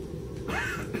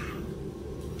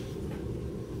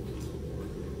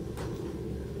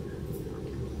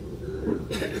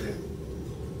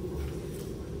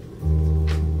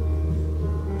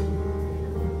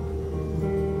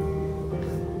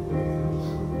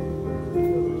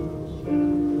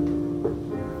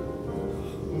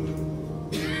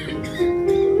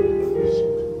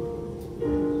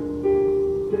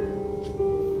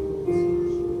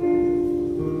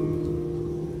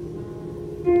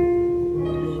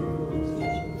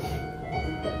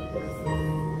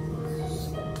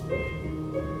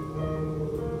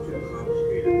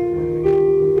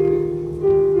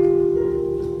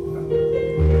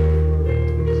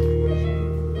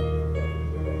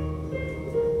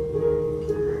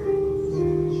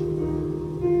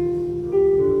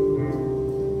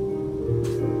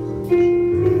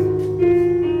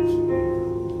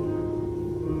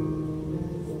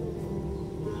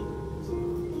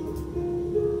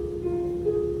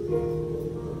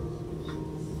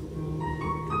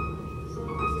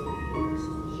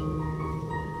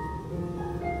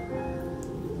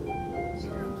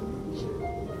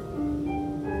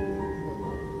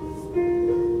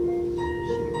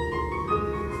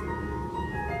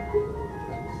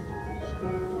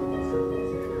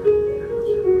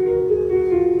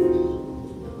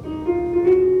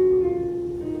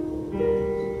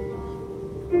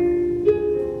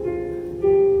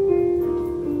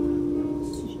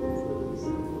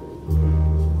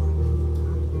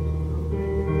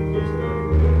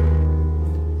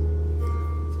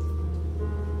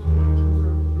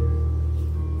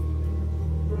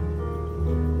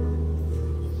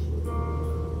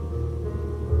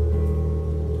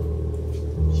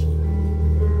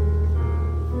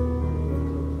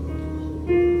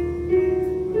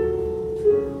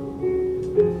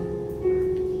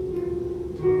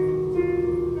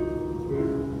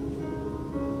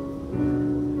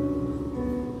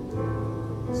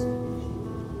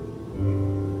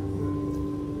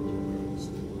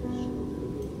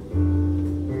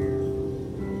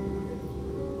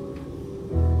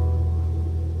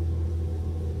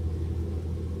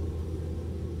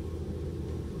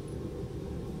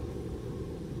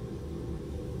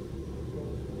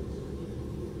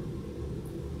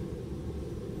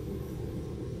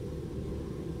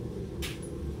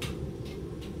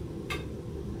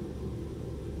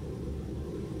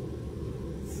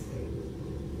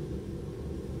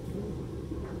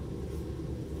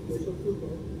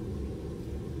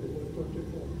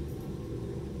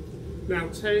 Now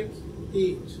take,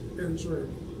 eat, and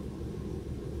drink.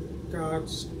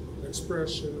 God's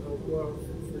expression of love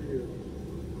for you.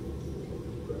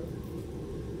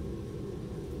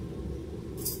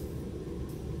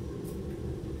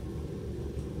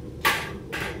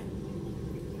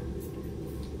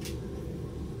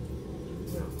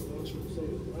 Now, I want you to say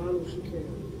as loud as you can.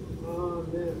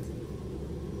 Amen.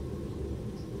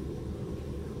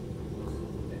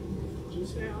 Did you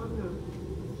say amen?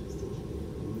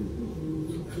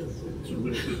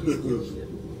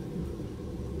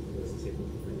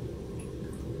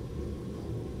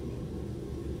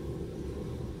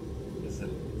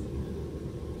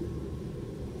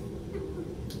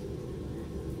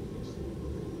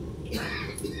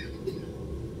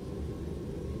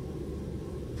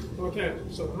 Okay,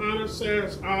 so Hannah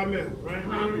says amen, right,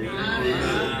 Hannah?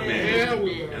 Amen. There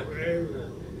we go.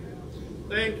 Amen.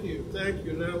 Thank you, thank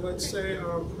you. Now let's say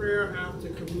our prayer after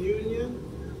communion.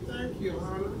 Thank you,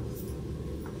 Hannah.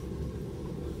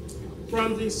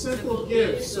 From these simple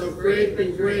gifts of grape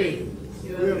and grain,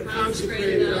 you have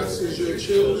consecrated us as your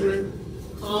children,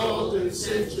 called and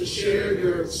sent to share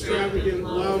your extravagant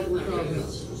love with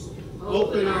others.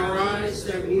 Open our eyes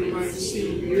that we might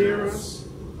see you near us,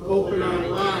 Open our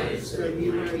lives that we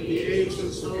might be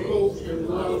agents of hope and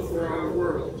love for our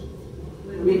world.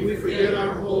 When we forget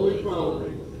our holy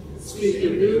calling, speak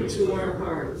anew to our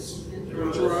hearts and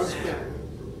draw us back.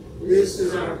 This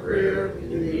is our prayer in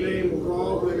the name of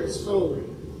all that is holy.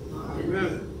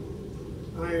 Amen.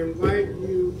 I invite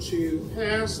you to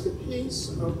pass the peace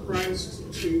of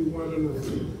Christ to one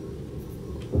another.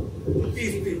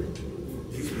 Peace be with you.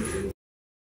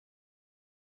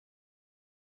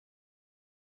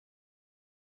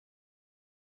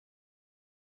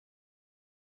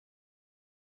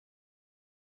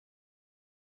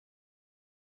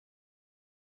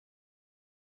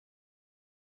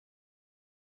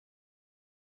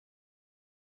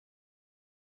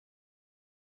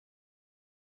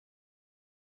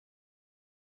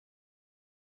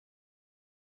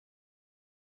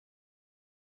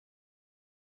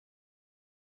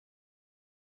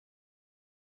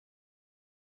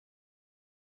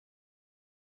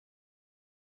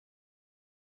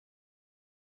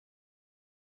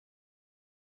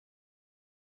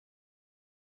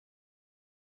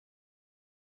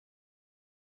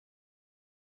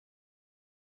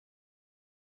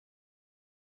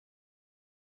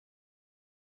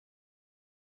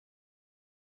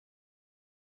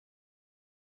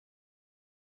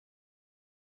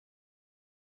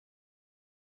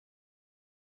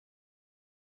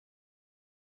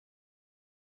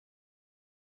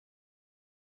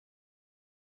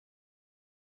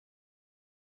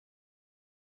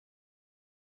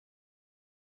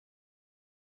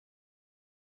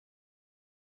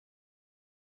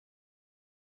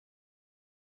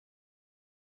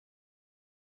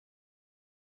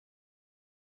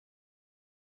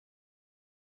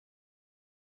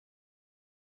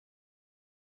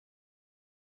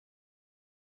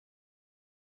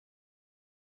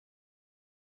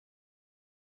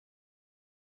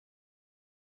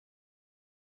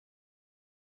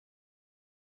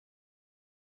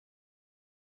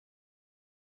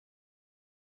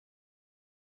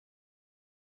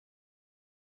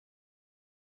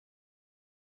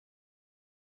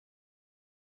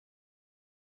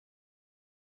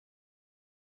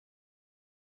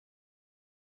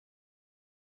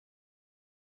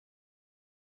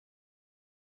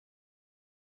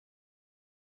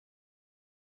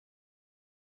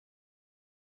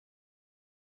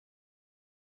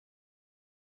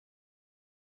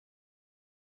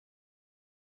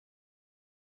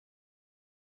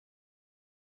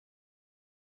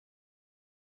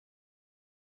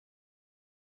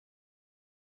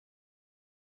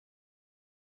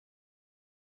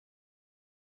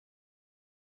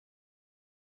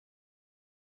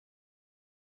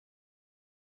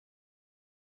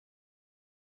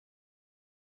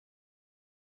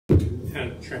 Kind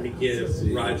of trying to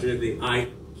give Roger the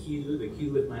IQ, the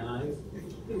cue with my eyes.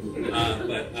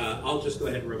 But I'll just go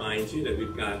ahead and remind you that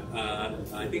we've got,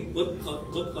 I think book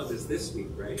club is this week,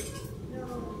 right?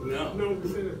 No, we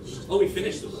finished. Oh, we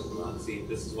finished the book club. See,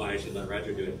 this is why I should let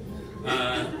Roger do it.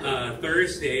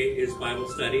 Thursday is Bible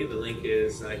study. The link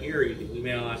is here. You can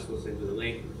email us. We'll send you the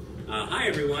link. Hi,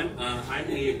 everyone.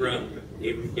 I'm Abram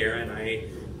Guerra, and I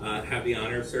have the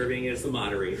honor of serving as the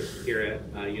moderator here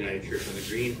at United Church on the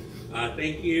Green.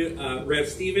 Thank you, Rev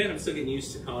Stephen. I'm still getting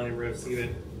used to calling him Rev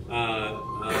Stephen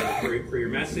for your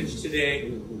message today.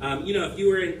 You know, if you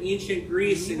were in ancient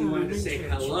Greece and you wanted to say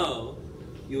hello,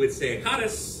 you would say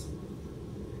charis.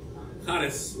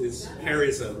 Charis is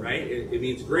charism, right? It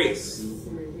means grace.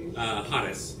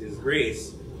 Charis is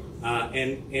grace,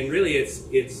 and really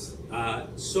it's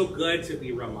so good to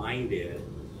be reminded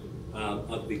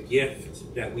of the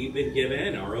gift that we've been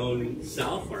given, our own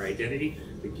self, our identity,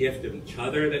 the gift of each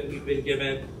other that we've been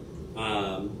given.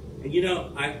 And you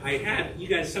know, I had, you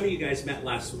guys, some of you guys met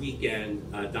last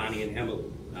weekend, Donnie and Emily.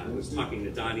 I was talking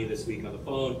to Donnie this week on the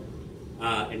phone,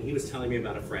 and he was telling me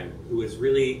about a friend who was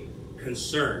really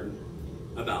concerned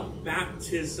about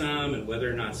baptism and whether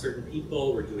or not certain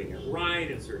people were doing it right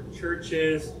in certain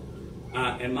churches.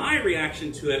 And my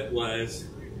reaction to it was,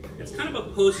 it's kind of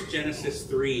a post-Genesis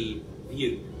 3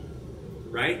 view,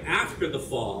 right? After the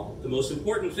fall, the most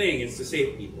important thing is to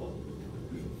save people.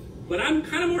 But I'm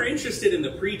kind of more interested in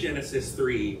the pre-Genesis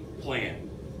 3 plan,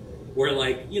 where,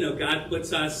 like, you know, God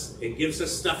puts us and gives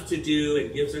us stuff to do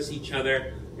and gives us each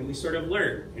other, and we sort of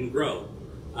learn and grow.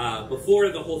 Before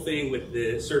the whole thing with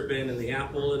the serpent and the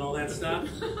apple and all that stuff,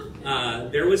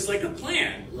 there was like a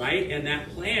plan, right? And that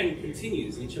plan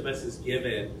continues. Each of us is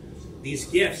given these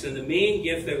gifts, and the main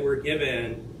gift that we're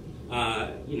given,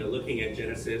 you know, looking at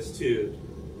Genesis 2,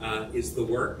 is the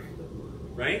work,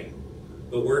 right?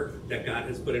 The work that God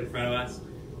has put in front of us.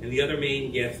 And the other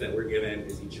main gift that we're given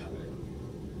is each other.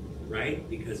 right?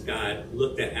 Because God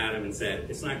looked at Adam and said,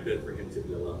 it's not good for him to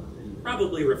be alone.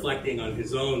 Probably reflecting on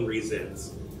his own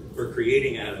reasons for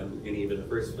creating Adam and Eve in the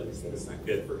first place, that it's not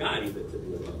good for God even to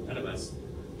be alone. None of us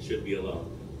should be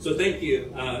alone. So thank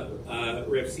you,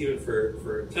 Rev. Stephen,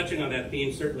 for touching on that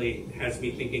theme. Certainly has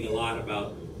me thinking a lot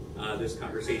about this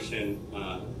conversation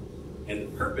and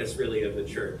the purpose, really, of the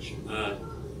church.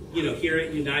 You know, here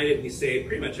at United, we say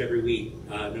pretty much every week,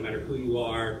 no matter who you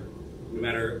are, no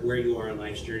matter where you are on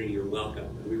life's journey, you're welcome.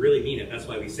 And we really mean it. That's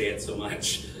why we say it so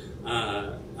much.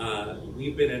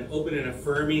 We've been an open and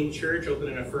affirming church, open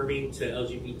and affirming to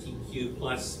LGBTQ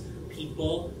plus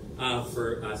people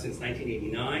since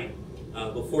 1989.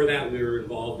 Before that, we were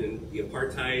involved in the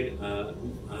apartheid,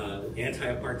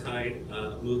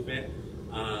 anti-apartheid movement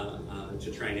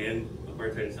to try and end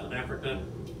apartheid in South Africa.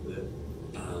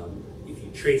 If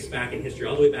you trace back in history,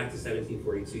 all the way back to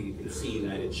 1742, you can see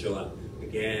United show up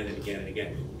again and again and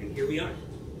again. And here we are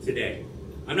today.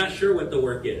 I'm not sure what the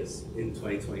work is in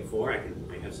 2024. I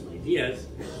have some ideas,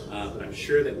 but I'm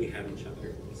sure that we have each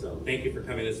other. So thank you for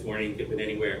coming this morning. You could have been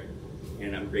anywhere,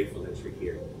 and I'm grateful that you're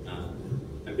here.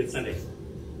 Have a good Sunday.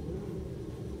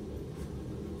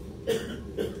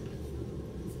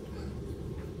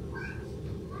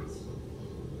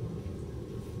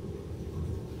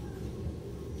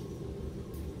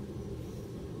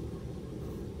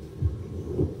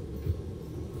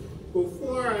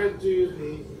 Before I do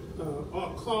the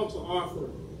call to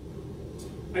offering,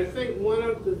 I think one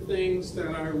of the things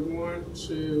that I want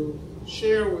to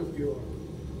share with you all,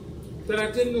 that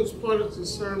I didn't as part of the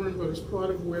sermon, but as part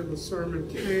of where the sermon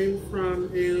came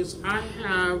from, is I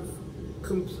have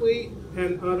complete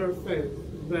and utter faith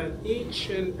that each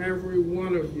and every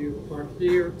one of you are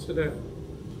here today.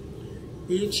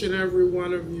 Each and every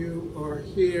one of you are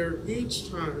here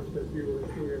each time that you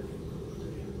are here,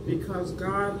 because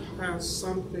God has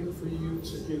something for you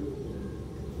to do here.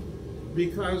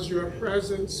 Because your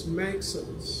presence makes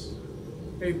us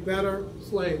a better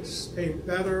place, a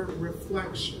better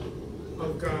reflection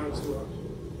of God's love.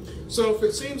 So if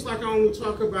it seems like I only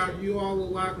talk about you all a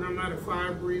lot, and I'm not a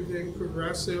fire-breathing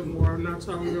progressive, or I'm not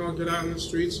telling you all get out in the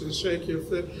streets and shake your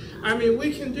foot, I mean,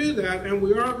 we can do that, and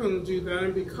we are going to do that,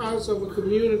 and because of a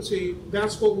community,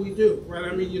 that's what we do, right?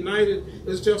 I mean, United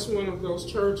is just one of those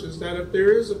churches that if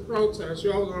there is a protest,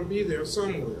 y'all are going to be there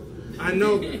somewhere. I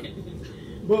know that.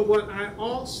 But what I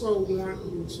also want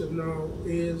you to know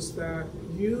is that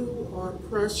you are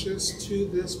precious to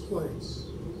this place.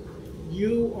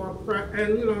 You are,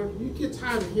 and you know, you get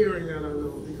tired of hearing that, I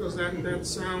know, because that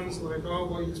sounds like, oh,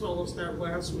 well, you told us that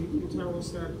last week, you tell us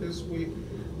that this week.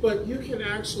 But you can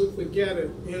actually forget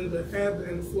it in the ebb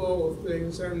and flow of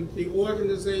things, and the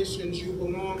organizations you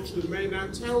belong to may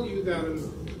not tell you that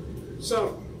enough.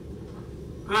 So,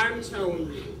 I'm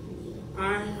telling you,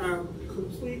 I have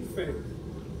complete faith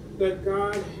that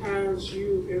God has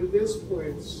you in this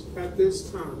place at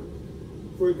this time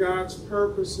for God's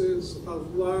purposes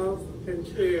of love and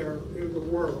care in the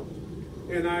world.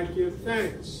 And I give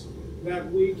thanks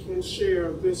that we can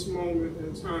share this moment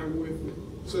in time with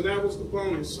you. So that was the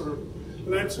bonus sermon.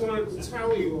 But I just wanted to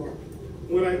tell you all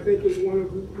what I think is one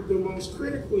of the most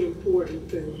critically important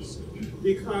things,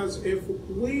 because if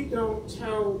we don't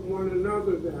tell one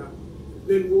another that,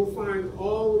 then we'll find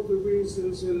all of the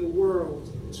reasons in the world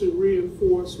to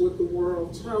reinforce what the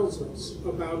world tells us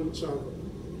about each other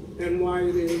and why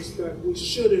it is that we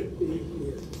shouldn't be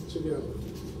here together.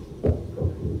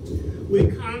 We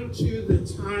come to the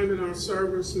time in our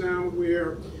service now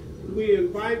where we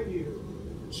invite you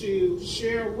to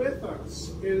share with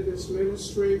us in this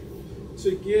ministry,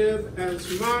 to give as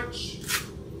much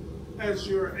as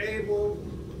you're able,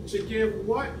 to give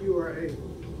what you are able,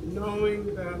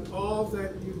 knowing that all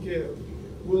that you give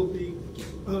will be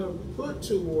put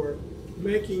toward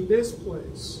making this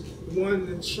place one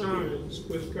that shines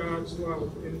with God's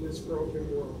love in this broken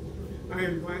world. I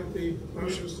invite the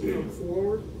ushers to come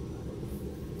forward.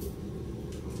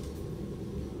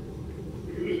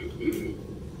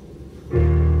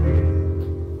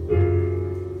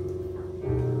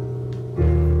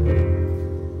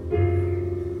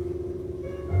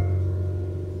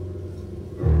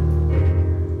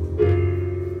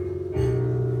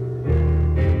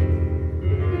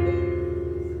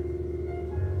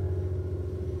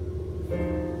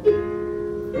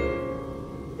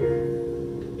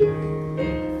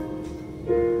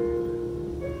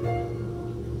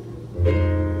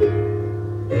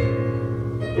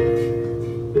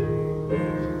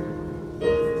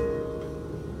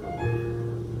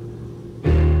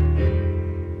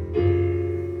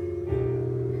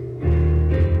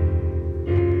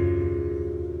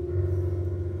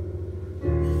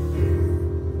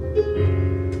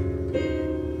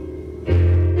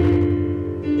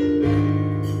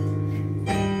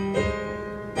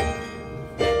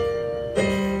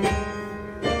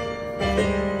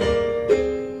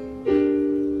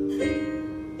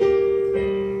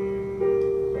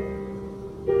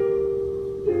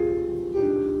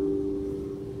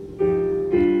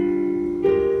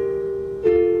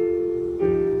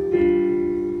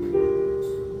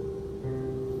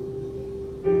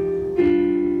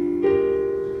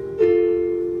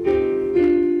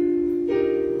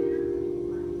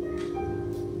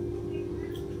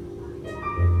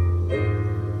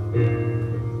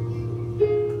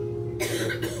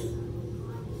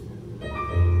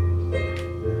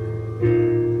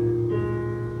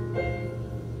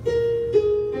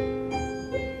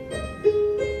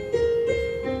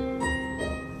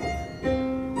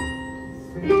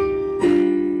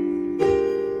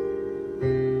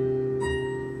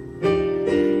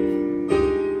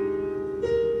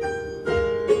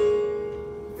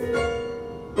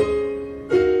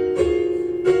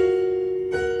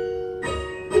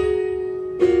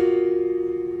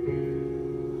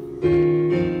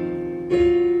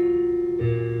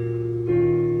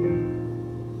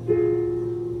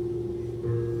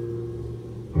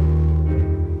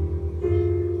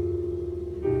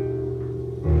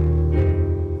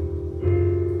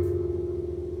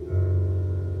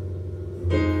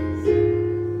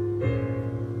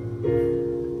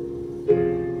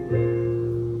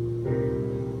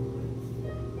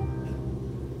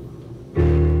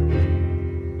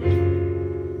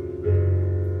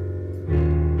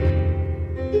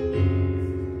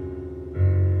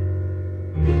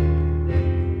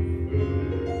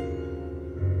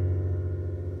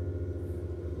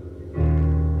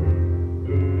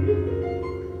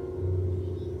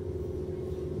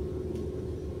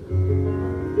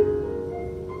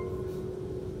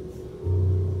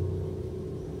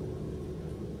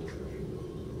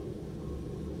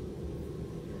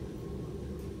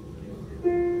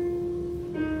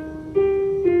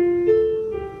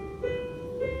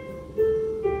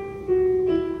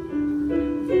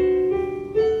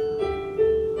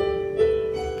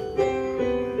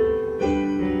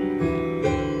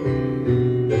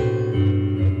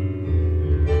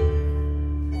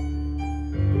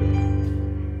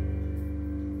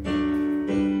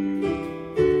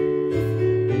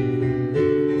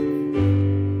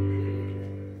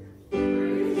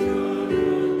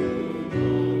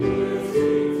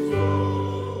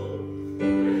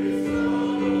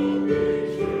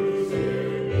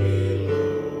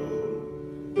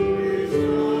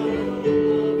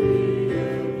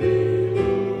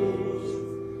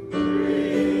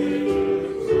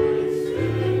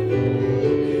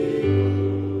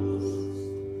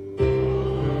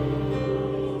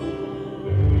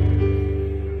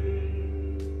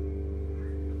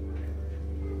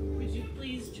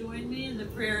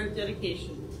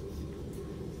 congregation.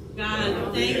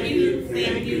 God, thank you,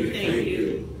 thank you, thank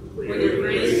you for your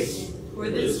grace, for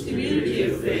this community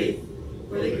of faith,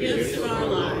 for the gifts of our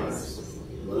lives.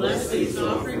 Bless these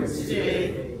offerings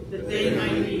today, that they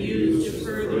might be used to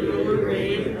further your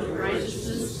reign of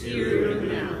righteousness here and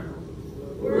now.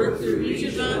 Work through each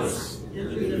of us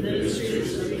and through the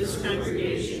ministries of this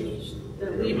congregation,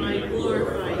 that we might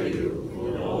glorify you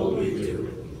in all we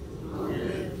do.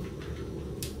 Amen.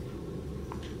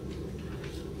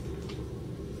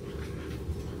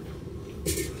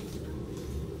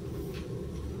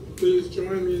 Please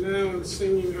join me now in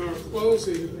singing our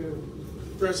closing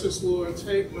hymn. Precious Lord,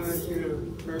 take my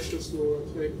hand. Precious Lord,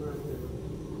 take my hand.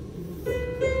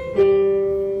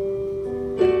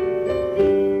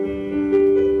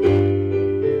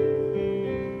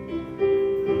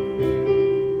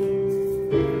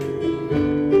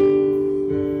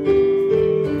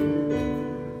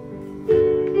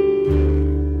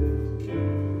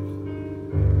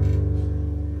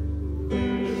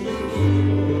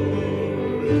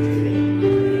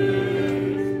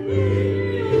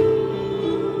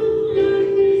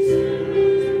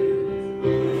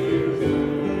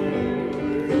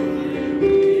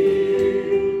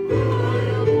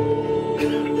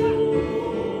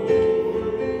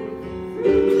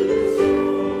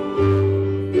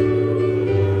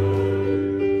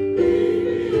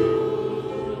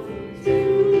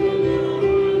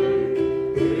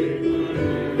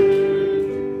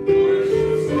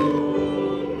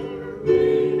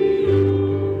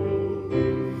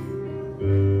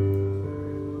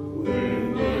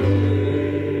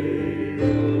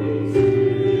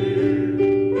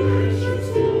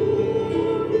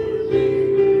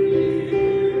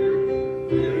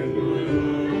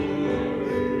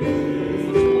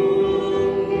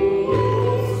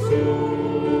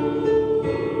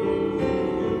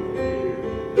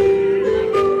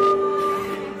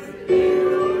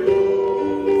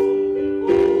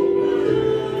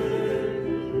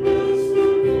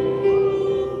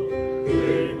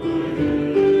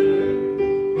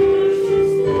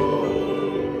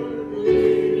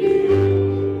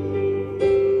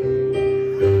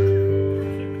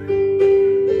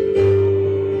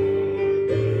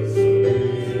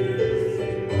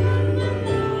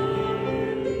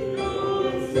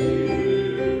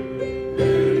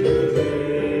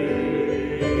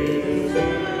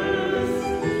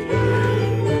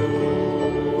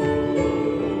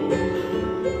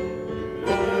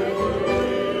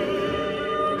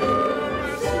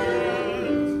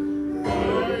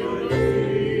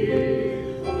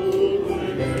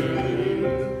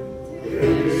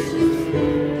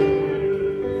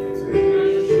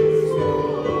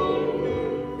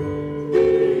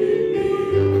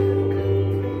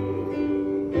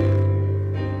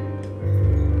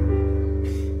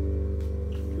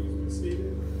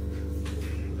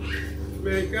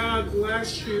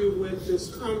 Bless you with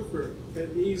this comfort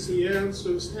that easy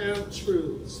answers have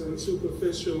truths and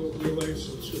superficial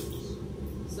relationships.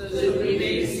 So that we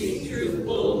may see truth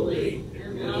boldly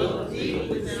and love deep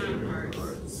within our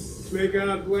hearts. May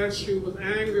God bless you with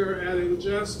anger at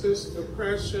injustice,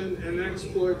 oppression, and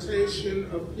exploitation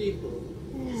of people.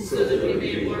 So that we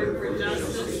may work for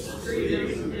justice,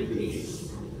 freedom, and peace.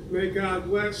 May God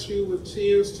bless you with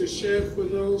tears to shed for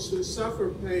those who suffer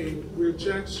pain,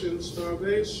 rejection,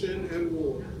 starvation, and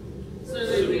war. So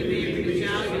that we may reach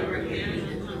out our hand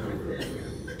and comfort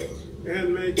them.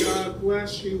 And may God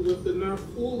bless you with enough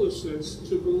foolishness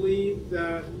to believe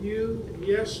that you,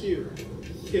 yes you,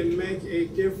 can make a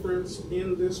difference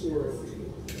in this world.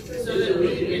 So that we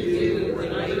can do what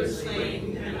others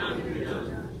claim cannot be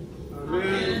done.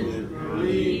 Amen.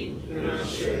 Amen. And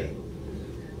Ashe.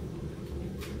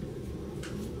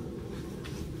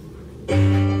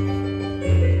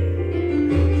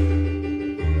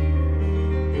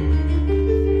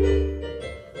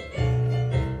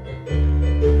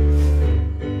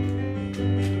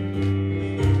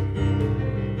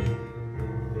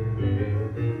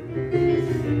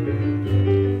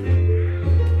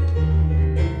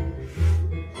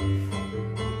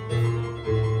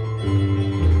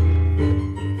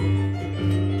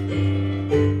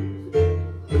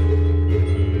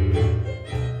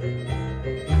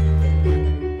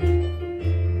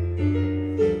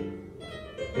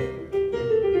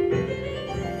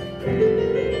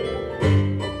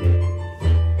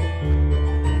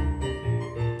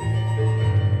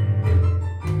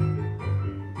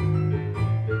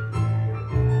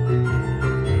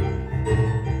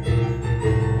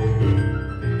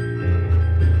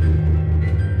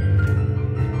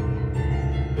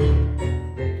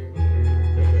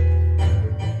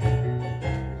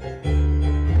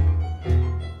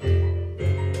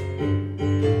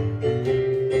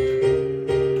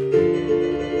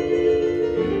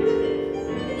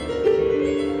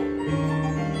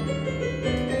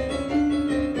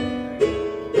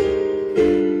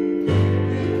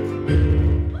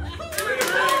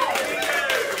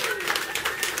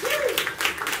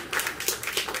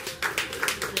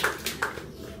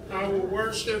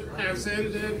 worship has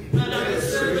ended. Let the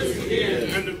service begin.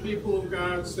 And the people of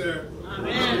God said,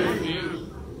 Amen. Amen.